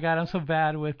 Oh, my God, I'm so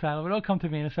bad with titles. But it'll come to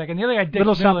me in a second. The other guy, Dick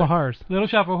Little Miller... Shop of Horrors. Little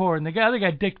Shop of Horrors. And the other guy,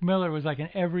 Dick Miller, was like in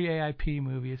every AIP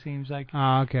movie, it seems like.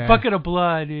 Oh, okay. Bucket of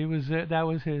Blood, that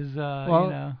was his,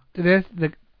 The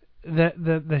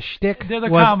shtick they're the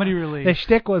comedy relief. The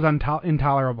shtick was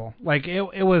intolerable. Like,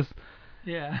 it was...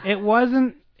 Yeah. It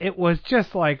wasn't it was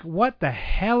just like, what the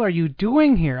hell are you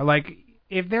doing here? Like,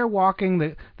 if they're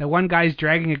walking, the one guy's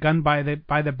dragging a gun by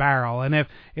the barrel, and if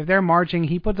they're marching,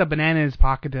 he puts a banana in his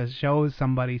pocket to show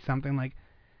somebody something. Like,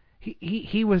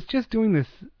 he was just doing this.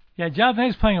 Yeah, Jonathan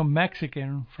is playing a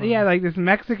Mexican. Yeah, like this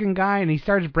Mexican guy, and he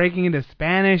starts breaking into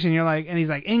Spanish, and he's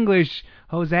like, English,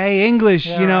 Jose, English,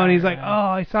 yeah, you know, right, and he's like,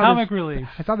 right. oh, I saw Comic this, relief.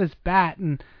 I saw this bat,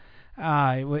 and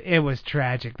it was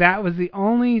tragic. That was the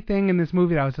only thing in this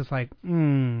movie that I was just like,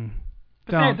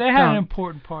 But they had an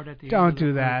important part at the end. Don't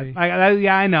do that.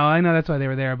 Yeah, I know that's why they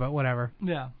were there, but whatever.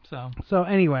 Yeah. So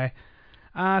anyway,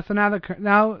 so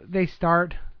now they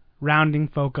start rounding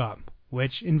folk up,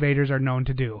 which invaders are known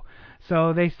to do.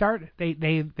 So they start.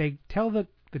 They tell the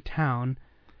town.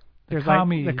 There's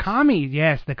commies. Like the commies.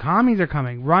 Yes, the commies are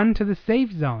coming. Run to the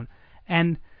safe zone,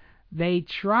 and they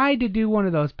tried to do one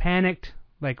of those panicked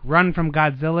like run from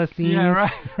Godzilla scenes. Yeah,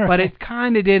 right. But it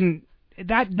kind of didn't.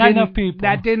 Not enough people.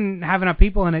 That didn't have enough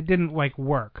people, and it didn't like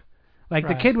work. Like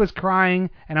the kid was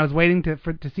crying, and I was waiting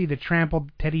to see the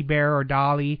trampled teddy bear or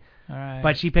dolly. All right.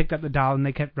 But she picked up the doll, and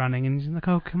they kept running, and she's like,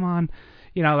 "Oh, come on."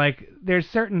 You know, like, there's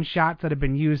certain shots that have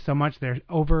been used so much, they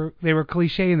were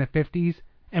cliche in the 50s,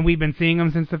 and we've been seeing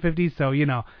them since the 50s, so, you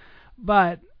know.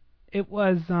 But it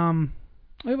was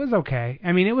okay.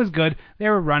 I mean, it was good. They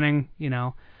were running, you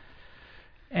know.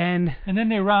 And then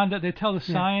they round up, they tell the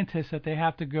scientists that they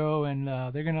have to go, and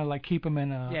they're going to, like, keep them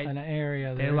in an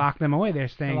area there. They lock them away. They're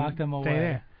staying. They lock them away. Stay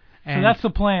there. So that's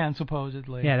the plan,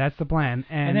 supposedly. Yeah, that's the plan.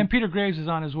 And then Peter Graves is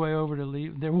on his way over to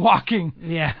leave. They're walking.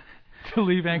 Yeah. To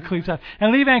Lee Van Cleef's house.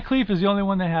 And Lee Van Cleef is the only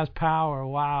one that has power.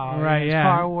 Wow. Right, his yeah.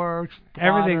 car works.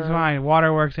 Everything's fine.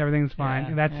 Water works. Everything's fine.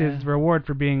 Yeah, That's his reward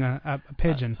for being a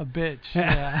pigeon. A bitch.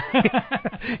 Yeah.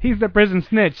 He's the prison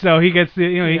snitch, so he gets the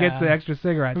he gets the extra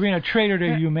cigarettes. For being a traitor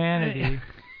to humanity.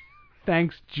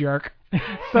 Thanks, jerk.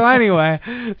 So anyway,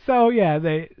 so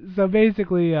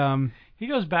basically he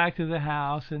goes back to the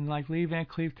house, and like Lee Van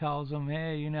Cleef tells him,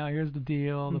 hey, you know, here's the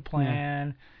deal, the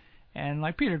plan. Yeah. And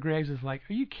like Peter Graves is like,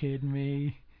 are you kidding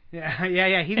me?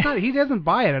 Yeah. He doesn't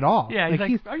buy it at all. Yeah, he's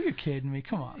like, are you kidding me?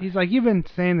 Come on. He's like, you've been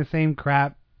saying the same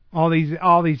crap all these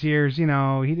years. You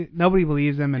know, nobody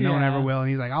believes him, and no one ever will. And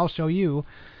he's like, I'll show you.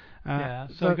 So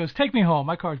he goes, take me home.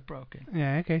 My car's broken.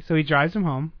 Yeah. Okay. So he drives him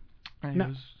home. And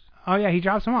he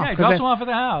drops him off. Yeah, he drops him off at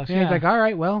the house. Yeah. He's like, all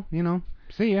right, well, you know,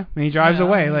 see ya. And he drives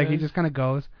away. Like he just kind of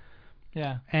goes.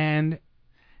 Yeah. And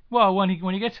well, when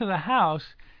he gets to the house.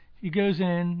 He goes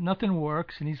in, nothing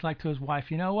works, and he's like to his wife,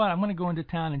 you know what, I'm going to go into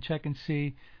town and check and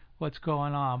see what's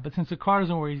going on. But since the car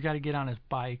doesn't work, he's got to get on his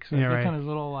bike. So he gets on his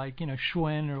little, like, you know,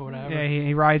 Schwinn or whatever. Yeah,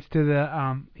 he rides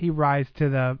to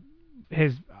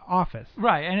his office.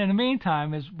 Right, and in the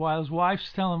meantime, while his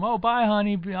wife's telling him, oh, bye,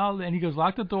 honey, and he goes,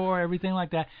 lock the door, everything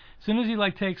like that. As soon as he,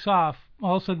 like, takes off,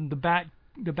 all of a sudden the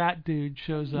bat dude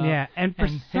shows up. Yeah, and for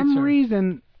some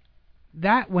reason...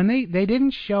 That when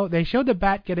they showed the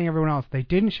bat getting everyone else, they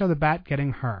didn't show the bat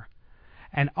getting her,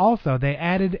 and also they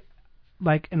added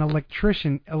like an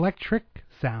electric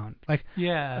sound. Like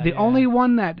the only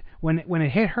one that when it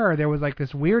hit her, there was like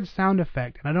this weird sound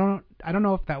effect, and I don't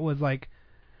know if that was like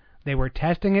they were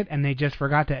testing it and they just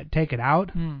forgot to take it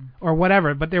out or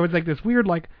whatever, but there was like this weird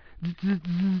like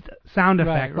sound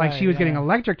effect, like she was getting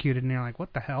electrocuted, and you're like,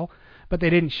 what the hell? But they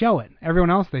didn't show it.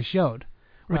 Everyone else they showed.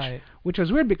 Which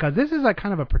was weird because this is like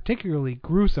kind of a particularly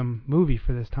gruesome movie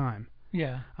for this time.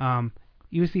 Yeah.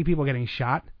 You see people getting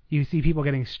shot. You see people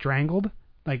getting strangled,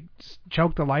 like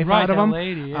choke the life out of them.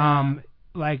 Lady, yeah.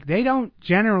 Like they don't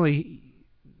generally.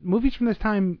 Movies from this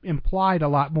time implied a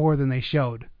lot more than they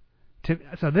showed.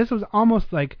 So this was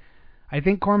almost like, I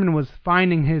think Corman was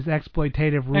finding his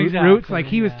exploitative roots. Like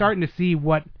he was starting to see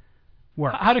what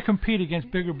works. How to compete against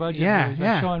bigger budget movies,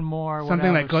 like showing more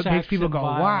something whatever, that makes people go,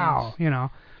 violence. wow, you know.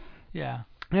 Yeah.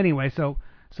 Anyway, so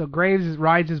Graves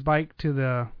rides his bike to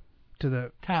the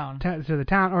town. To the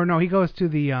town, or no, he goes to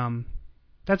the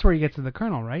that's where he gets to the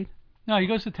colonel, right? No, he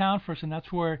goes to town first, and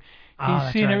that's where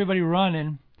he's seeing everybody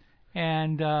running,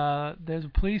 and there's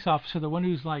a police officer, the one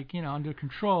who's like, you know, under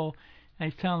control,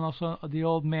 and he's telling also the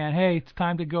old man, hey, it's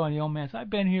time to go, and the old man says, I've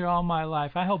been here all my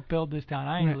life, I helped build this town,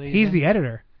 I ain't leaving. He's the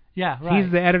editor. Yeah, right.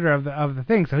 He's the editor of the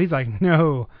thing, so he's like,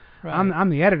 no. Right. I'm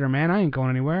the editor, man. I ain't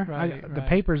going anywhere. The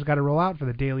paper's got to roll out for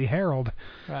the Daily Herald.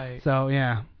 Right. So,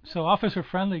 yeah. So Officer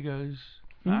Friendly goes,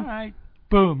 all right,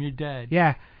 boom, you're dead.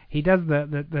 Yeah. He does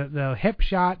the hip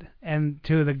shot and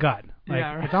to the gut. Like,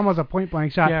 yeah, right. It's almost a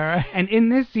point-blank shot. Yeah, right. And in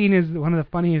this scene is one of the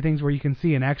funny things where you can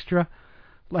see an extra.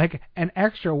 Like, an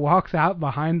extra walks out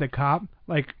behind the cop,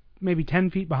 like maybe 10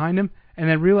 feet behind him, and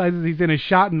then realizes he's in a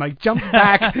shot and like jumps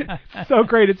back. It's so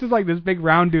great. It's just like this big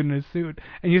round dude in his suit,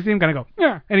 and you see him kind of go,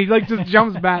 yeah, and he like just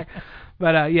jumps back.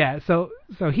 But yeah, so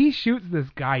he shoots this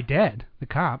guy dead, the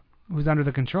cop who's under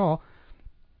the control,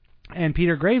 and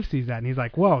Peter Graves sees that and he's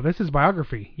like, "Whoa, this is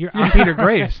biography. I'm Peter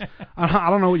Graves. I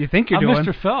don't know what you think you're I'm doing."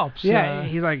 Mr. Phelps. Yeah,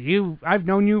 he's like, I've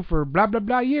known you for blah blah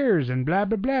blah years and blah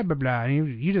blah blah blah blah.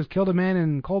 And you just killed a man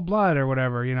in cold blood or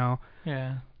whatever, you know.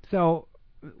 Yeah. So,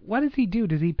 what does he do?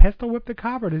 Does he pistol whip the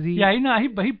cop or does he? Yeah,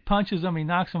 he punches him. He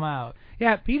knocks him out.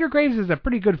 Yeah, Peter Graves is a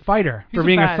pretty good fighter He's for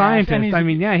being a badass, scientist. I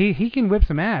mean, yeah, he can whip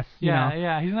some ass. You know?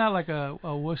 Yeah. He's not like a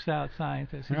wussed out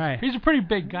scientist. Right. He's a pretty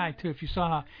big guy too. If you saw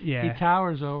how he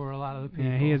towers over a lot of the people.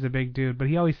 Yeah, he is a big dude, but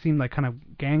he always seemed like kind of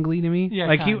gangly to me. Yeah,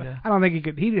 like kinda. I don't think he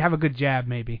could. He'd have a good jab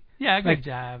maybe. Yeah, a good like,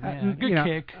 jab. Yeah. Good you know,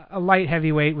 kick. A light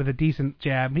heavyweight with a decent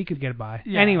jab, he could get by.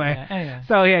 Yeah, Anyway, yeah.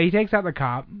 so yeah, he takes out the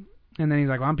cop, and then he's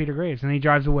like, "Well, I'm Peter Graves," and he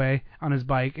drives away on his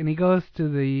bike, and he goes to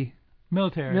the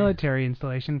military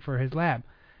installation for his lab.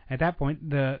 At that point,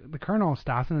 the colonel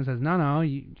stops him and says, "No,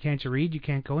 can't you read? You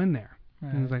can't go in there."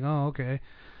 Right. And he's like, "Oh, okay."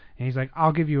 And he's like,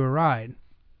 "I'll give you a ride."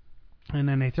 And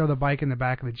then they throw the bike in the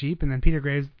back of the Jeep, and then Peter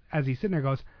Graves, as he's sitting there,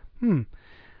 goes,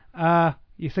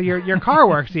 so your car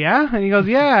works, yeah?" And he goes,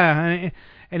 "Yeah."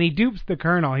 And he dupes the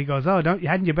colonel. He goes, "Oh,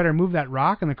 hadn't you better move that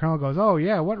rock?" And the colonel goes, "Oh,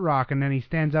 yeah, what rock?" And then he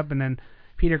stands up, and then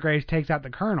Peter Graves takes out the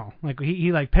colonel. Like,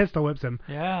 he like pistol whips him.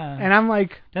 Yeah. And I'm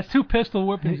like... That's 2 pistol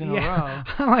whippings in a row.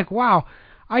 I'm like, wow.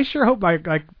 I sure hope like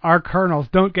our colonels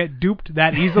don't get duped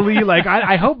that easily. Like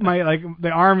I hope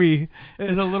the army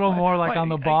is a little more like on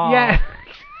the ball. Yeah.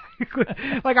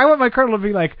 Like I want my colonel to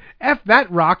be like, "F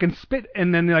that rock," and spit,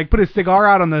 and then like put his cigar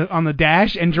out on the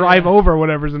dash and drive over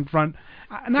whatever's in front.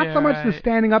 Not so much the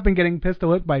standing up and getting pistol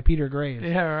whipped by Peter Graves.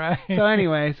 Yeah, right. So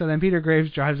anyway, then Peter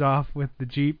Graves drives off with the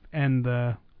Jeep and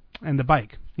the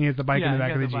bike. He has the bike in the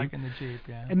back of the Jeep. Bike in the Jeep,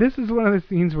 yeah. And this is one of the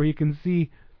scenes where you can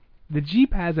see the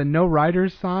Jeep has a no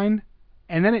riders sign,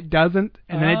 and then it doesn't,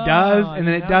 and then it does, and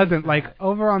then it doesn't. Like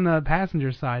over on the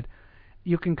passenger side,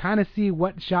 you can kind of see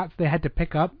what shots they had to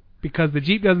pick up because the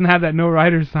Jeep doesn't have that no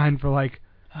riders sign for like.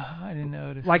 I didn't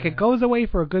notice. Like it goes away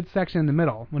for a good section in the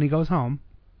middle when he goes home.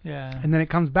 Yeah. And then it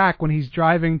comes back when he's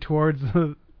driving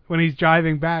when he's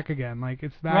driving back again. Like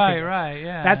it's back. Right,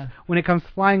 yeah. That's when it comes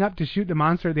flying up to shoot the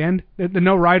monster at the end. The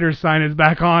no riders sign is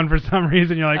back on for some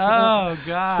reason. You're like, oh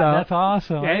god, so, that's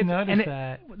awesome. Yeah, I noticed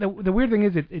that. The weird thing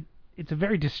is it's a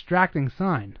very distracting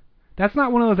sign. That's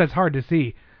not one of those that's hard to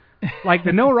see. Like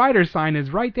the no rider sign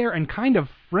is right there and kind of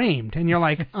framed, and you're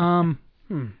like,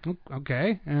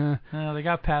 okay. No, they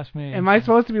got past me. Am I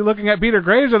supposed to be looking at Peter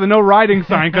Graves or the no riding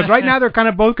sign? Because right now they're kind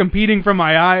of both competing for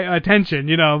my attention,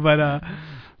 you know. But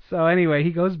so anyway,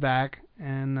 he goes back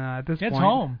and at this point, gets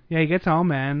home. Yeah, he gets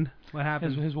home, and what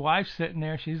happens? His wife's sitting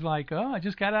there. She's like, "Oh, I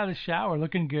just got out of the shower,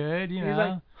 looking good." You know. He's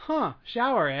like,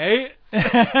 shower, eh?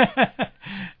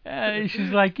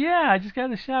 She's like, "Yeah, I just got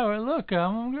out of the shower. Look,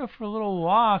 I'm gonna go for a little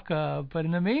walk. But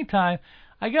in the meantime,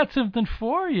 I got something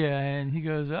for you." And he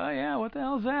goes, "Oh yeah, what the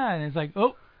hell's that?" And it's like,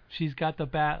 "Oh, she's got the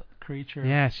bat creature."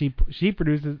 Yeah, she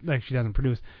produces, like she doesn't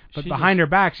produce, but behind her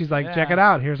back, she's like, "Check it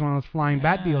out. Here's one of those flying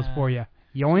bat deals for you."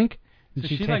 Yoink. And so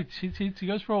she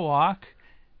goes for a walk,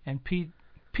 and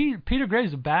Peter Graves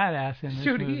is a badass in this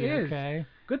movie. He is. Okay.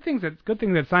 Good thing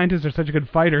that scientists are such good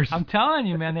fighters. I'm telling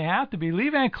you, man, they have to be. Lee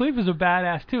Van Cleef is a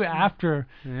badass too. After,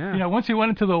 once he went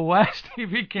into the West, he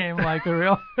became like a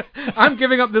real. I'm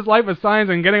giving up this life of science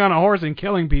and getting on a horse and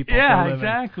killing people. Yeah,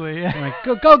 exactly. Yeah. I'm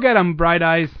like, go get him, Bright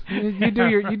Eyes. You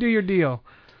do your deal.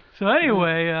 So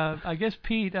anyway, I guess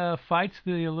Pete fights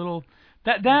the little.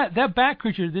 That bat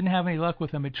creature didn't have any luck with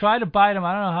him. It tried to bite him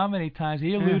I don't know how many times.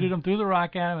 He eluded him, threw the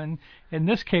rock at him, and in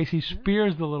this case, he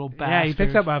spears the little bastard. Yeah, he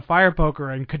picks up a fire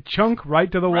poker and ka-chunk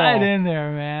right to the wall. Right in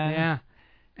there, man. Yeah.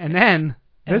 And then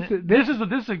this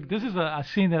is a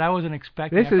scene that I wasn't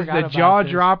expecting. This is the jaw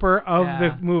dropper of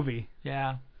the movie.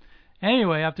 Yeah.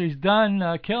 Anyway, after he's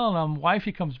done killing him,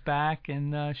 wifey comes back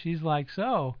and she's like,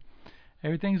 "So,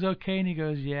 everything's okay?" And he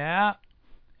goes, "Yeah."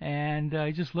 And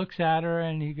he just looks at her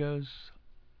and he goes,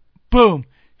 boom,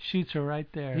 shoots her right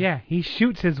there. Yeah, he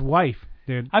shoots his wife,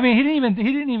 dude. I mean, he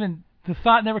didn't even, the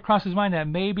thought never crossed his mind that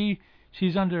maybe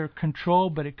she's under control,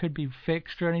 but it could be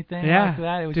fixed or anything like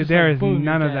that. It was dude, just there like, is boom,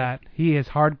 none of that. He is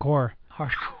hardcore.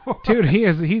 Hardcore. Dude,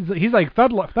 he's like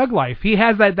thug life. He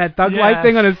has that thug life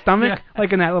thing on his stomach,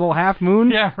 like in that little half moon.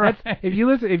 Yeah, right. If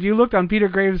you looked on Peter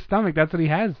Graves' stomach, that's what he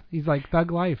has. He's like thug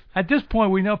life. At this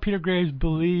point, we know Peter Graves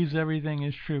believes everything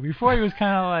is true. Before he was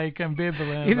kind of like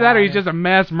ambivalent. Either that or he's just a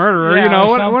mass murderer,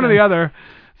 one or the other.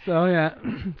 So yeah.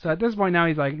 So at this point now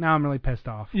he's like, now I'm really pissed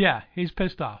off. Yeah, he's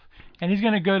pissed off, and he's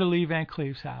gonna go to Lee Van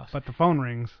Cleef's house. But the phone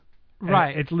rings.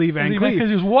 Right. It's Lee Van Cleef. Because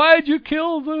he goes, "Why'd you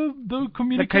kill the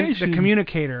communication? The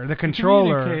communicator, the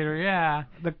controller. Communicator, yeah.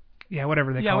 Yeah,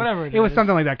 whatever they Yeah, call whatever it. it It was is.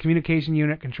 something like that, communication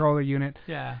unit, controller unit.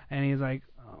 Yeah. And he's like,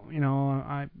 oh, you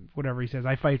know, whatever he says,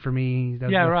 I fight for me. He does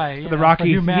Yeah, the, right. The for Rocky,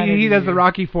 humanity. he does the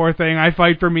Rocky IV thing. I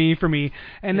fight for me.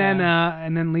 And Yeah.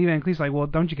 then Lee Van Cleef's like, well,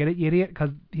 don't you get it, you idiot? Because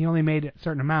he only made a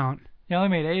certain amount. He only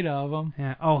made 8 of them.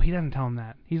 Yeah. Oh, he doesn't tell him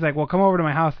that. He's like, well, come over to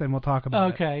my house and we'll talk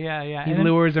about it. Okay, yeah. He And then-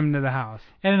 lures him to the house.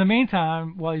 And in the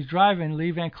meantime, while he's driving,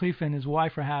 Lee Van Cleef and his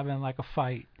wife are having like a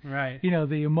fight. Right. You know,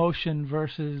 the emotion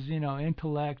versus,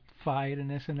 intellect fight and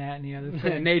this and that and the other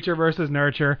thing. Nature versus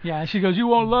nurture. Yeah, and she goes, you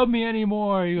won't love me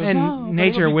anymore. He goes, And no, but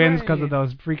nature it'll be wins great." because of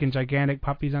those freaking gigantic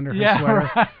puppies under her Yeah,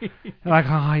 sweater. right. They're like,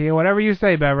 oh, yeah, whatever you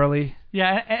say, Beverly.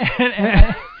 Yeah,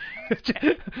 and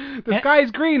The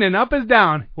sky's green and up is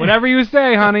down. Whatever you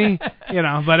say, honey.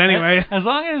 But anyway. as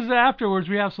long as afterwards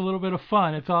we have a little bit of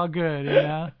fun, it's all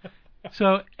good,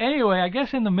 So anyway, I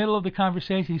guess in the middle of the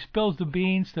conversation, he spills the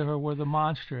beans to her where the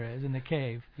monster is in the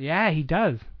cave. Yeah, he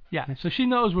does. Yeah, so she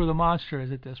knows where the monster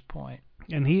is at this point.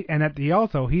 And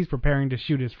he's preparing to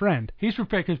shoot his friend. He's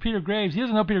prepared because Peter Graves. He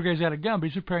doesn't know Peter Graves got a gun, but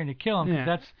he's preparing to kill him. 'Cause Yeah.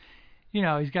 that's,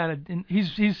 he's got to.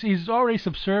 He's already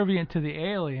subservient to the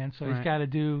alien, so he's Right. got to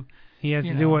do. He has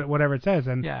to do whatever it says,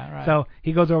 and Yeah, right. so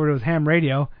he goes over to his ham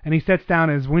radio and he sets down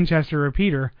his Winchester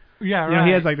repeater. Yeah,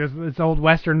 He has like this old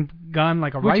Western gun,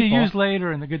 like a which rifle. he used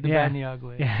later in The Good, the Bad, and the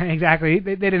Ugly. Yeah, exactly.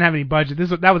 They didn't have any budget.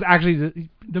 That was actually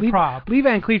The prop. Lee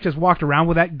Van Cleef just walked around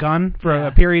with that gun for Yeah.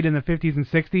 a period in the 50s and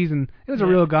 60s, and it was a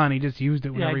Yeah. real gun. He just used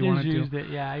it whenever Yeah, he he wanted just used to. it.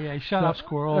 Yeah. He shot off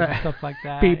squirrels and stuff like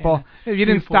that. People, Yeah. if you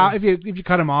didn't People. stop, if you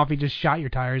cut him off, he just shot your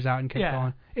tires out and kept Yeah.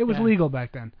 going. It was Yeah. legal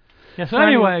back then. Yeah. So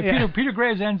anyway, yeah. Peter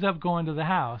Graves ends up going to the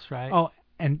house, right? Oh,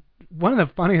 and one of the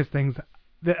funniest things.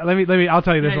 Let me. I'll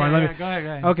tell you this one. Yeah, Let me. go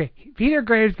ahead. Okay, Peter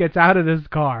Graves gets out of this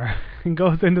car and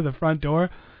goes into the front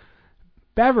door.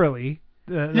 Beverly,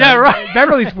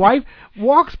 Beverly's wife,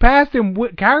 walks past him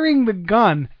carrying the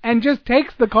gun and just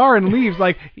takes the car and leaves.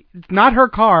 Like, it's not her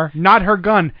car, not her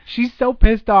gun. She's so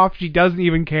pissed off she doesn't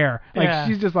even care. Like, Yeah.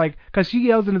 she's just like, because she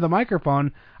yells into the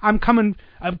microphone, I'm coming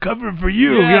for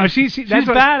you. Yeah, She's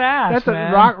badass, That's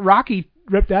man. Rocky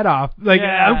ripped that off. Like,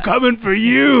 Yeah. I'm coming for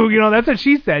you. That's what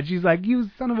she said. She's like, you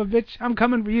son of a bitch, I'm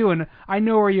coming for you, and I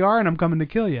know where you are, and I'm coming to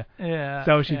kill you. Yeah.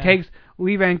 So she takes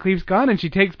Lee Van Cleef's gun, and she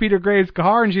takes Peter Graves'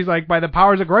 car, and she's like, by the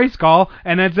powers of Grayskull,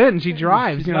 and that's it, and she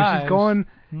drives. She's going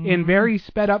in very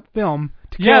sped up film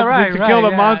to kill, kill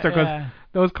the monster, because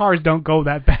those cars don't go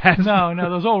that fast. No,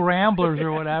 those old Ramblers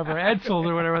or whatever, Edsels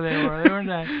or whatever they were. They weren't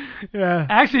that. Yeah.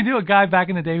 I actually knew a guy back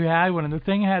in the day who had one, and the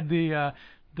thing had the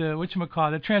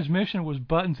whatchamacallit, the transmission was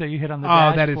buttons that you hit on the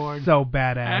dashboard. Oh, that is so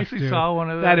badass. I actually dude. saw one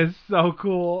of those. That is so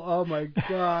cool. Oh my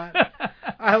god.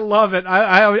 I love it.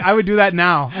 I would do that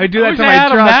now. I would do that to my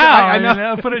truck. truck. I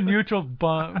know. Put a neutral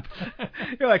bump.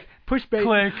 You're like, push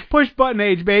Click. push button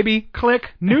age, baby. Click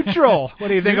neutral. What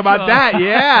do you think Neutral. about that?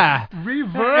 Yeah.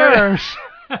 Reverse.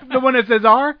 The one that says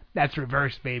R, that's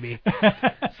reverse, baby.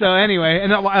 So anyway,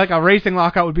 and like a racing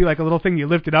lockout would be like a little thing you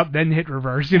lift it up, then hit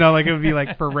reverse. Like it would be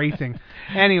like for racing.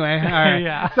 Anyway, all right.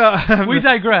 Yeah. So We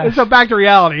digress. So back to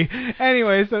reality.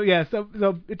 Anyway, so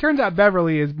it turns out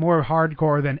Beverly is more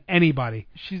hardcore than anybody.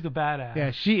 She's the badass.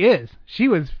 Yeah, she is. She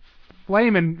was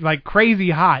flaming like crazy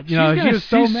hot. She was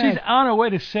so mad. She's on her way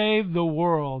to save the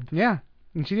world. Yeah.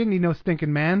 And she didn't need no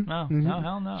stinking man. No, Mhm. no,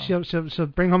 hell no. She'll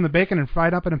bring home the bacon and fry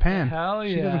it up in a pan. Hell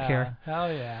yeah. She doesn't care.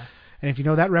 Hell yeah. And if you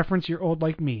know that reference, you're old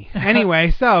like me.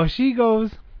 Anyway, so she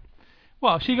goes.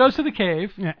 Well, she goes to the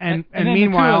cave. Yeah, and then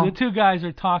meanwhile, the two guys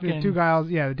are talking. the two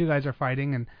guys are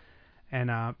fighting,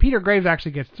 and Peter Graves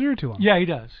actually gets through to him. Yeah, he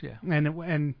does. Yeah.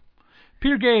 And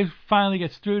Peter Graves finally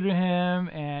gets through to him,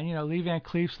 and Lee Van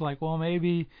Cleef's like, well,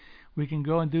 maybe we can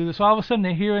go and do this. All of a sudden,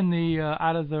 they hear in the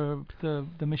out of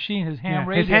the machine his ham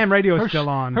radio. His ham radio is still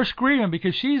on. Her screaming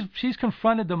because she's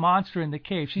confronted the monster in the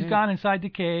cave. She's gone inside the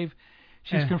cave.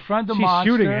 She's confronted the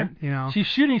monster. She's shooting it. She's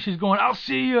shooting. She's going, "I'll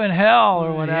see you in hell"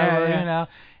 or whatever. Yeah.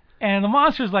 And the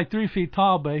monster's like 3 feet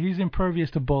tall, but he's impervious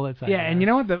to bullets. I guess. And you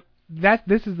know what?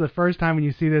 This is the first time when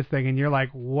you see this thing, and you're like,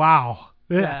 wow.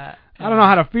 Yeah. I don't know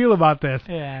how to feel about this.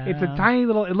 Yeah. It's a tiny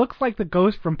little. It looks like the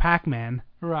ghost from Pac-Man.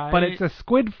 Right. But it's a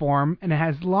squid form, and it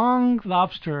has long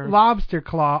lobster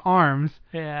claw arms.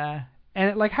 Yeah. And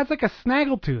it like has like a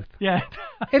snaggletooth. Yeah.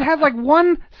 It has like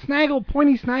one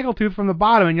pointy snaggletooth from the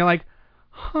bottom, and you're like,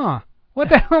 huh, what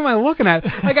the hell am I looking at?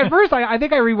 Like at first, I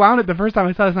think I rewound it the first time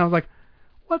I saw this, and I was like,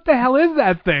 what the hell is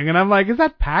that thing? And I'm like, is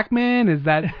that Pac-Man? Is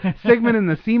that Sigmund and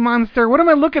the Sea Monster? What am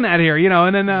I looking at here?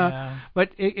 And then,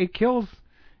 but it kills.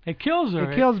 It kills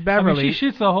her. It kills Beverly. I mean, she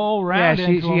shoots the whole round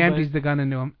into him. She empties the gun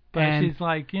into him. But and, she's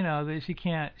like, she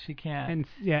can't. And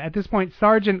yeah, at this point,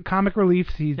 Sergeant Comic Relief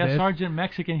sees this. Sergeant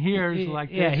Mexican hears like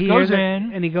this. Yeah, he goes hears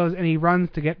in. and he goes and he runs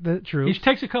to get the troops. He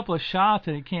takes a couple of shots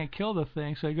and he can't kill the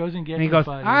thing, so he goes and gets and he goes,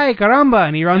 buddy. "Ay, caramba!"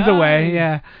 and he runs away.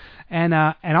 Yeah, and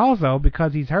also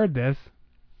because he's heard this,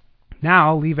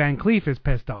 now Lee Van Cleef is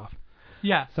pissed off.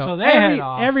 Yeah, so they head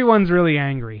off. Everyone's really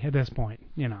angry at this point,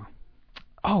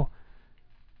 Oh.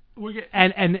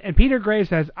 And Peter Graves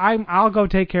says, I'll go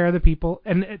take care of the people.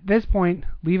 And at this point,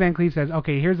 Lee Van Cleef says,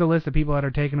 okay, here's a list of people that are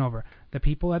taking over. The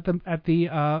people at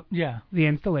the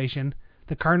installation,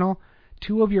 the colonel,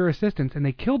 2 of your assistants, and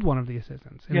they killed one of the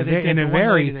assistants in a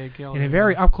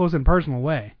very up close and personal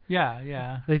way.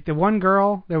 Yeah. Like the one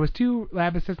girl, there was 2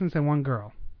 lab assistants and 1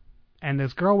 girl, and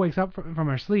this girl wakes up from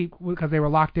her sleep because they were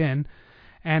locked in,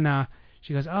 and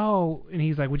she goes, oh, and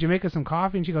he's like, would you make us some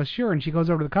coffee? And she goes, sure. And she goes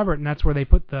over to the cupboard, and that's where they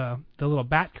put the little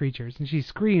bat creatures. And she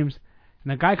screams,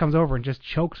 and the guy comes over and just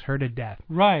chokes her to death.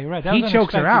 Right. That he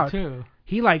chokes her out. Too.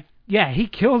 He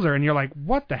kills her, and you're like,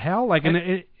 what the hell? Like,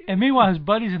 and meanwhile, his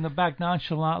buddy's in the back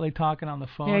nonchalantly talking on the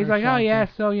phone. Yeah, he's like, oh yeah,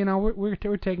 so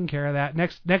we're taking care of that.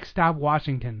 Next stop,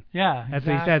 Washington. Yeah, that's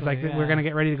what he says. Like we're gonna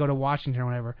get ready to go to Washington or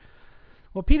whatever.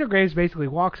 Well, Peter Graves basically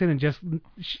walks in and just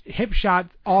hip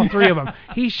shots all 3 of them.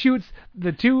 He shoots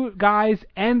the 2 guys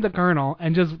and the colonel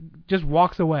and just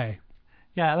walks away.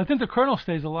 Yeah, I think the colonel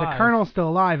stays alive. The colonel's still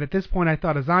alive. At this point, I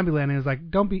thought of Zombieland, and it's like,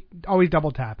 always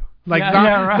double tap. Like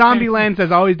right. Zombieland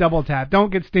says, always double tap. Don't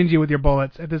get stingy with your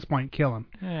bullets. At this point, kill him.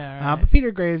 Yeah, right. But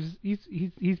Peter Graves,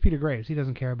 he's Peter Graves. He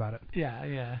doesn't care about it.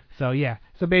 Yeah.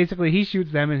 So basically, he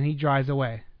shoots them and he drives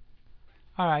away.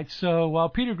 All right, so while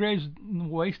Peter Graves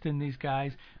wasting these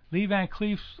guys, Lee Van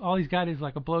Cleef, all he's got is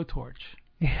like a blowtorch.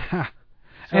 Yeah.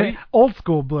 So old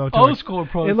school blowtorch. Old school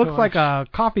blowtorch. It looks like a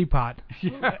coffee pot.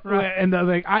 Yeah, right. And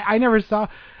I never saw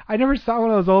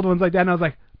one of those old ones like that, and I was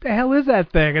like, the hell is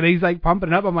that thing? And he's like pumping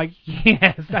it up. I'm like,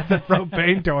 yes, that's a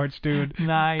propane torch, dude.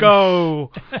 Nice. Go.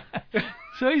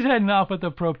 So he's heading off with the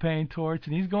propane torch,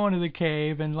 and he's going to the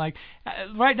cave. And like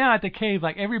right now at the cave,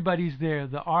 like everybody's there.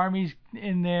 The army's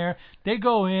in there. They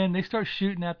go in. They start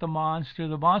shooting at the monster.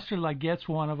 The monster like gets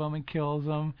one of them and kills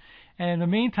them. And in the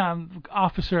meantime,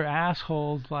 Officer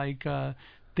Asshole's like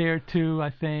there too, I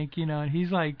think. And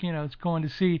he's like, it's going to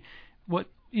see what.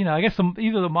 I guess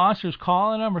either the monster's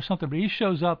calling him or something, but he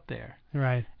shows up there.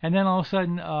 Right. And then all of a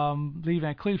sudden, Lee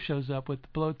Van Cleef shows up with the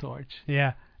blowtorch.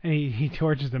 Yeah. And he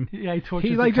torches him. Yeah, he torches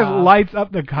He the like cop. just lights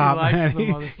up the cop.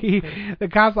 The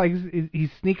cop's like he's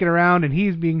sneaking around and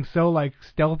he's being so like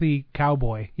stealthy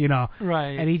cowboy,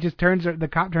 Right. And the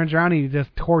cop turns around and he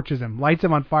just torches him, lights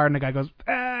him on fire, and the guy goes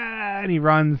and he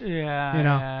runs. Yeah.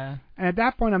 Yeah. And at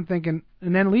that point I'm thinking,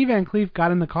 and then Lee Van Cleef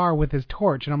got in the car with his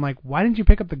torch, and I'm like, why didn't you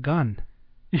pick up the gun?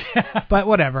 Yeah. But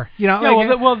whatever. Yeah.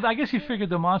 Well, I guess he figured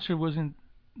the monster wasn't.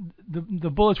 The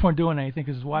bullets weren't doing anything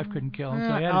because his wife couldn't kill him.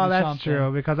 So he had to do that's something.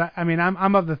 true. Because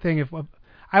I'm of the thing, if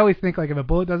I always think like if a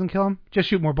bullet doesn't kill him, just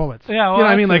shoot more bullets. Yeah, well, you know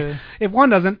what I mean? Like if one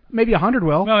doesn't, maybe 100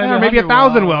 will, no, or maybe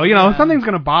 1,000 will. Yeah. Something's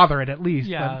gonna bother it at least.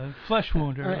 Yeah, flesh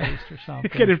wound or at least or something.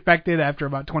 Get infected after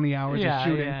about 20 hours of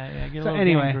shooting. Yeah. Get a little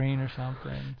gangrene or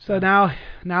something. So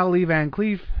now Lee Van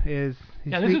Cleef is.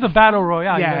 This is the battle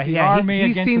royale.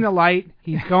 Army he's seen the light.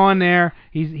 He's going there.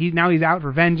 He's out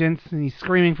for vengeance, and he's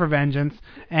screaming for vengeance.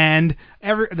 And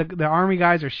the army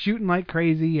guys are shooting like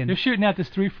crazy, and they're shooting at this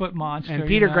 3-foot monster. And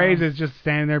Peter Graves is just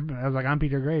standing there. I was like, I'm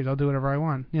Peter Graves. I'll do whatever I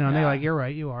want. And they're like, you're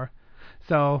right, you are.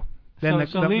 So then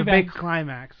the big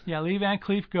climax. Yeah, Lee Van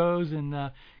Cleef goes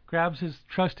and grabs his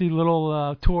trusty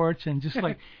little torch and just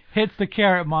like hits the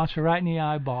carrot monster right in the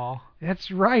eyeball.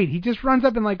 That's right. He just runs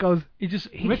up and like goes. He just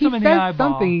hits him in the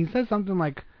eyeball. He says something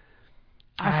like.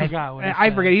 I forgot what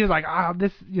I forget. He was like,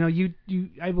 this, you,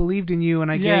 I believed in you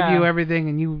and I gave you everything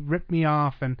and you ripped me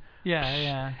off and.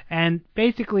 Yeah. And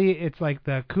basically, it's like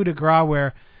the coup de grace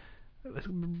where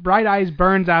Bright Eyes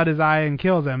burns out his eye and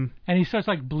kills him. And he starts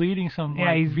like bleeding some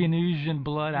Venusian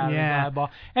blood out of his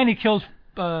eyeball, and he kills.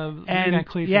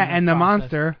 And the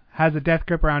monster has a death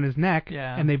grip around his neck,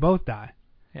 and they both die.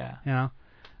 Yeah.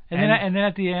 And then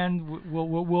at the end,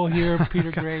 we'll hear Peter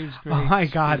Graves' great Oh my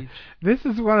God, speech. This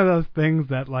is one of those things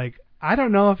that like I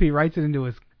don't know if he writes it into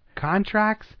his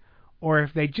contracts or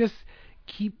if they just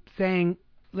keep saying,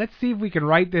 let's see if we can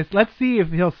write this. Let's see if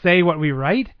he'll say what we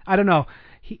write. I don't know.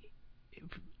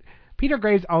 Peter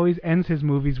Graves always ends his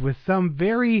movies with some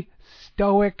very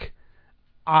stoic,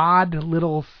 odd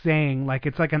little saying, like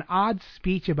it's like an odd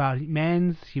speech about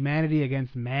man's humanity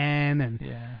against man,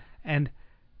 and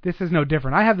this is no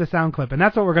different. I have the sound clip, and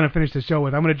that's what we're going to finish the show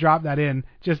with. I'm going to drop that in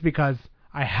just because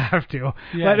I have to.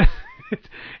 Yes.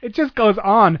 it just goes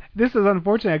on. This is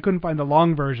unfortunate. I couldn't find the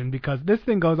long version because this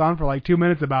thing goes on for like 2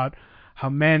 minutes about how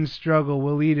men's struggle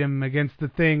will lead him against the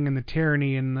thing and the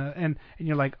tyranny and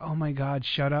you're like, oh my God,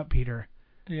 shut up, Peter.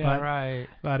 Yeah, right.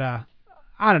 But I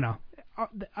don't know.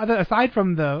 Aside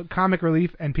from the comic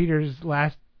relief and Peter's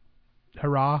last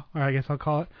hurrah, or I guess I'll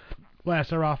call it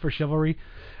last hurrah for chivalry,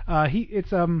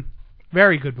 it's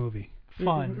very good movie.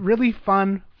 Fun. Really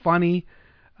fun, funny.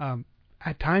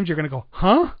 At times you're gonna go,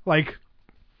 huh? Like,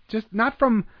 just not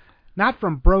from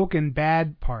broken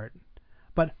bad part,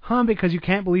 but because you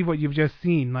can't believe what you've just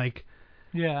seen. Like,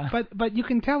 yeah. But you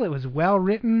can tell it was well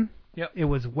written. Yep. It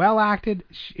was well acted.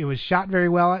 It was shot very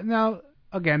well. Now,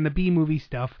 again, the B movie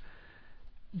stuff.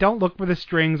 Don't look for the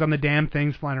strings on the damn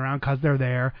things flying around because they're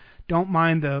there. Don't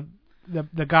mind the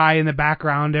guy in the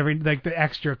background, like the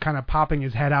extra kind of popping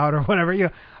his head out or whatever. You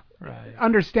know, right.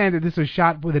 Understand that this was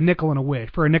shot with a nickel and a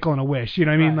wish. You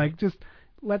know what I mean? Like, just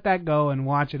let that go and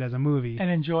watch it as a movie and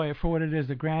enjoy it for what it is.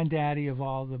 The granddaddy of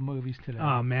all the movies today.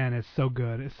 Oh man, it's so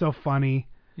good. It's so funny.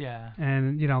 Yeah.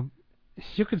 And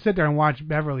you could sit there and watch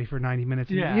Beverly for 90 minutes.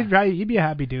 Yeah. You'd be a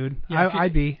happy dude. Yeah,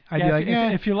 I'd be like,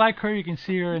 if you like her, you can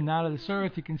see her in Out of This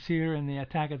Earth. You can see her in the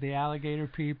Attack of the Alligator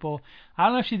People. I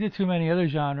don't know if she did too many other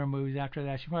genre movies after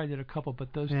that. She probably did a couple,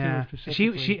 but those two are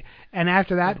specifically. She and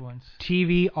after that,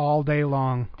 TV all day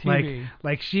long. TV.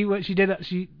 Like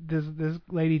this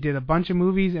lady did a bunch of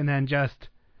movies and then just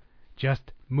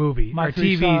movie My or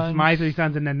Three TV's Sons. My Three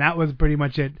Sons, and then that was pretty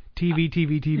much it. TV.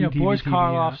 Boris TV,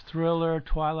 Karloff's Thriller,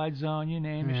 Twilight Zone, you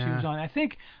name it, she Yeah. was on. I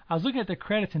think I was looking at the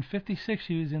credits in '56.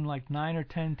 She was in like 9 or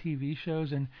 10 TV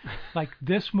shows, and like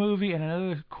this movie and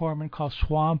another Corman called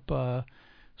Swamp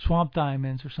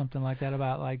Diamonds or something like that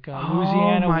about like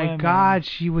Louisiana Oh my women. God,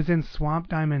 she was in Swamp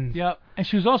Diamonds. Yep, and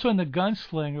she was also in The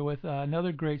Gunslinger with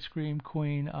another great scream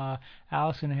queen,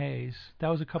 Allison Hayes. That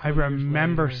was a couple. I of years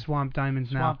remember later. Swamp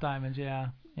Diamonds now. Swamp Diamonds, yeah.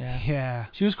 Yeah.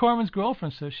 She was Corman's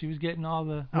girlfriend, so she was getting all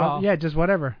the just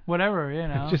whatever.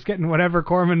 whatever. Just getting whatever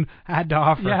Corman had to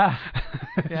offer. Yeah.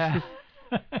 Yeah.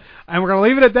 And we're gonna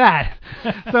leave it at that.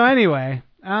 So anyway,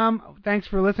 thanks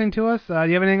for listening to us. Do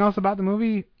you have anything else about the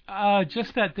movie?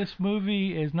 Just that this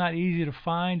movie is not easy to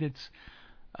find. It's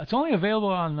only available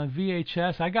on the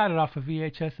VHS. I got it off a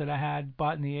VHS that I had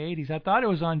bought in the 80s. I thought it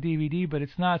was on DVD, but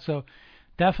it's not. So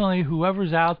definitely,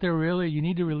 whoever's out there, really, you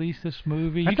need to release this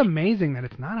movie. That's amazing that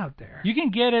it's not out there. You can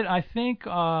get it, I think,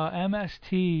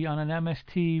 MST, on an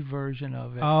MST version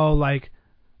of it. Oh, like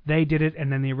they did it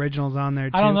and then the original's on there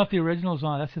too? I don't know if the original's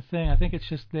on. That's the thing. I think it's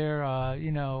just they're,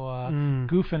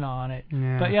 goofing on it.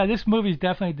 Yeah. But yeah, this movie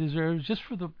definitely deserves, just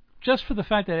for the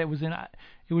fact that it was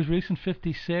released in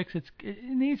 '56. It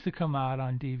needs to come out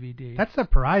on DVD. That's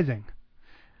surprising.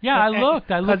 Yeah, I looked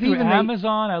through even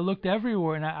Amazon. I looked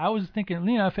everywhere, and I was thinking,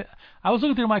 I was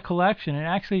looking through my collection, and it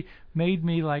actually made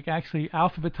me actually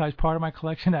alphabetize part of my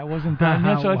collection that wasn't done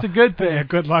yet. So it's a good thing. Yeah,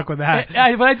 good luck with that.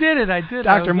 But I did it.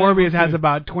 Dr. Morbius has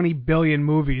about 20 billion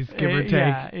movies, give or take.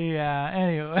 Yeah.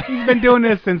 Anyway, he's been doing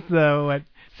this since the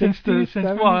since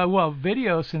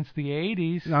video since the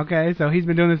 80s. Okay, so he's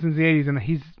been doing this since the 80s, and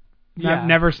he's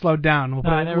never slowed down.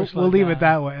 We'll leave it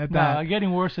that way.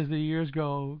 Getting worse as the years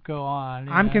go on.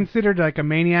 I'm considered like a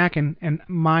maniac, and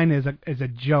mine is a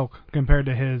joke compared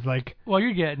to his. Like, well,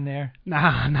 you're getting there.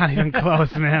 Nah, not even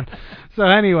close, man. So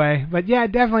anyway, but yeah,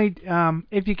 definitely,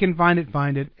 if you can find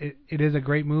it. It is a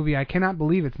great movie. I cannot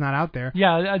believe it's not out there.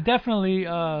 Yeah, definitely.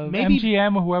 Maybe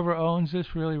MGM or whoever owns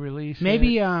this really released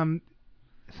it.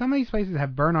 Some of these places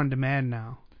have burn on demand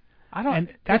now. And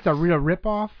that's a real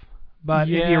ripoff. But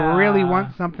if you really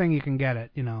want something, you can get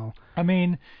it. I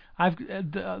mean,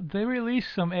 they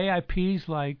released some AIPs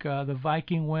like the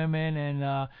Viking Women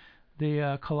and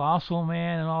the Colossal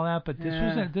Man and all that, but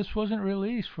this wasn't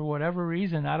released for whatever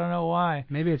reason. I don't know why.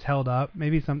 Maybe it's held up.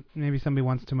 Maybe somebody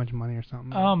wants too much money or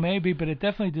something. Oh, maybe, but it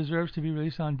definitely deserves to be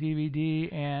released on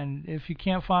DVD. And if you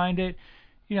can't find it,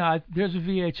 there's a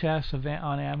VHS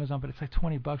on Amazon, but it's like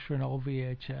 $20 for an old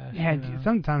VHS. Yeah,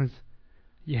 sometimes.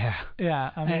 Yeah. Yeah,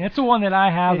 I mean, it's the one that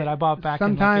I have that I bought back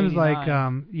sometimes, in like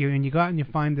 89. you go out and you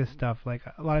find this stuff. Like,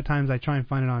 a lot of times I try and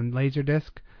find it on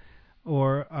Laserdisc,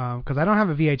 or because I don't have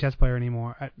a VHS player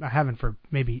anymore. I haven't for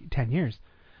maybe 10 years.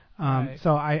 Right.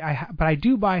 So but I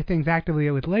do buy things actively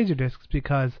with Laserdiscs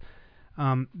because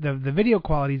the video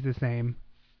quality is the same.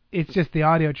 It's just the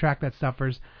audio track that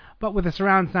suffers. But with the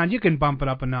surround sound, you can bump it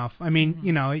up enough. I mean,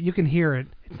 you can hear it.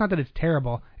 It's not that it's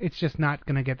terrible. It's just not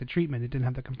going to get the treatment. It didn't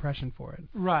have the compression for it.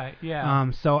 Right, yeah.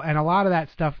 And a lot of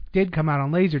that stuff did come out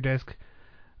on Laserdisc.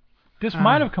 This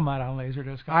might have come out on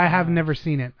Laserdisc. I have never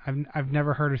seen it. I've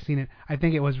never heard or seen it. I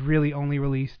think it was really only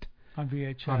released On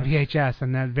VHS. On VHS,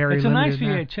 and that very It's a nice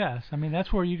limited. VHS. I mean,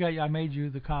 that's where you got. I made you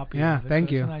the copy. Yeah, of it, thank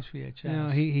so you. It's a nice VHS. You know,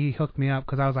 he hooked me up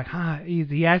because I was like,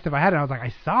 he asked if I had it. I was like,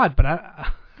 I saw it, but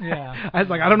Yeah. I was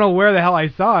like, I don't know where the hell I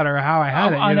saw it or how I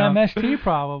had it. On you know? MST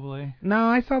probably. No,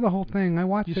 I saw the whole thing. I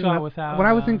watched You it. saw it without. When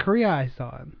I was in Korea, I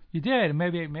saw it. You did.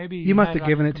 Maybe. You must had have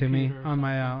given on it to me computer or on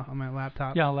my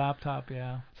laptop. Yeah, laptop.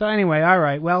 Yeah. So anyway, all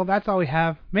right. Well, that's all we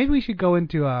have. Maybe we should go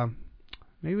into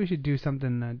maybe we should do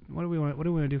something. What do we want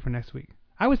to do for next week?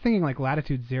 I was thinking like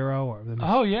Latitude Zero or the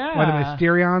Oh yeah. or the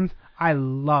Mysterions. I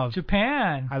love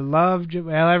Japan. I love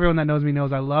well, everyone that knows me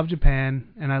knows I love Japan,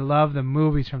 and I love the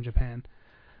movies from Japan.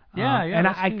 Yeah, And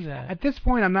let's do that. at this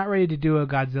point, I'm not ready to do a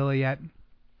Godzilla yet,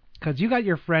 because you got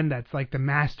your friend that's like the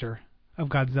master of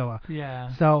Godzilla. Yeah.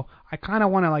 So I kind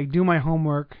of want to like do my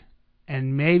homework,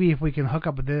 and maybe if we can hook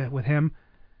up with him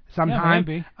sometime.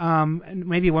 Yeah, maybe. And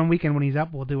maybe one weekend when he's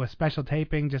up, we'll do a special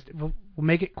taping. We'll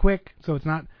make it quick, so it's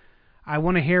not. I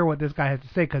want to hear what this guy has to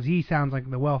say because he sounds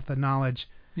like the wealth of knowledge.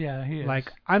 Yeah, he is.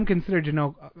 Like, I'm considered to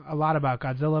know a lot about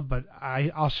Godzilla, but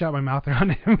I'll shut my mouth around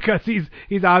him because he's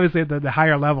obviously at the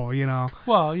higher level, you know.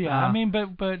 Well, yeah, I mean,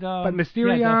 but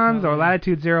Mysterions or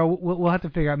Latitude Zero, we'll have to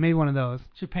figure out maybe one of those.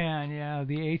 Japan, yeah,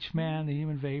 the H-Man, the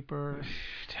Human Vapor.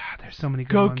 There's so many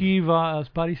good ones.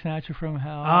 Gokiva, Body Snatcher from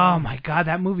Hell. Oh my God,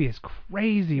 that movie is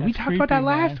crazy. That's We talked creepy, about that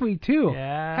man. last week too.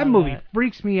 Yeah, that movie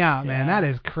freaks me out, man. Yeah. That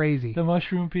is crazy. The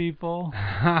Mushroom People.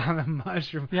 The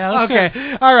mushroom. Yeah, let's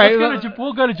okay. All right.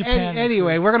 We'll go to Japan.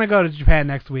 Anyway, we're gonna go to Japan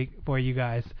next week for you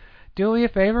guys. Do me a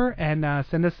favor and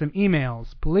send us some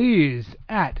emails, please,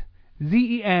 at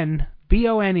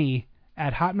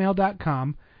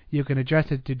zenbone@hotmail.com. You can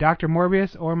address it to Dr.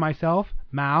 Morbius or myself,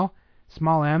 Mao,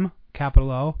 small m,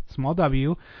 capital O, small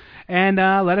w, and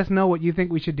let us know what you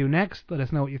think we should do next. Let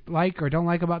us know what you like or don't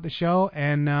like about the show,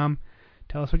 and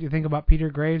tell us what you think about Peter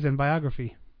Graves and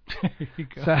biography. There you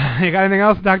go. So, you got anything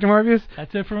else, Dr. Morbius?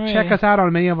 That's it for me. Check us out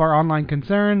on many of our online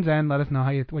concerns and let us know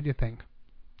what you think.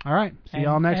 All right. See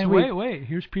y'all next week. Wait.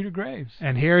 Here's Peter Graves.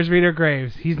 And here's Peter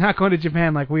Graves. He's not going to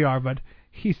Japan like we are, but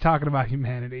he's talking about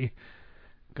humanity.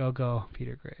 Go,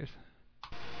 Peter Graves.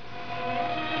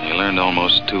 He learned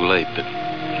almost too late that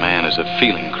man is a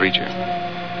feeling creature.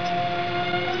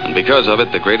 And because of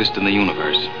it, the greatest in the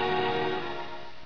universe.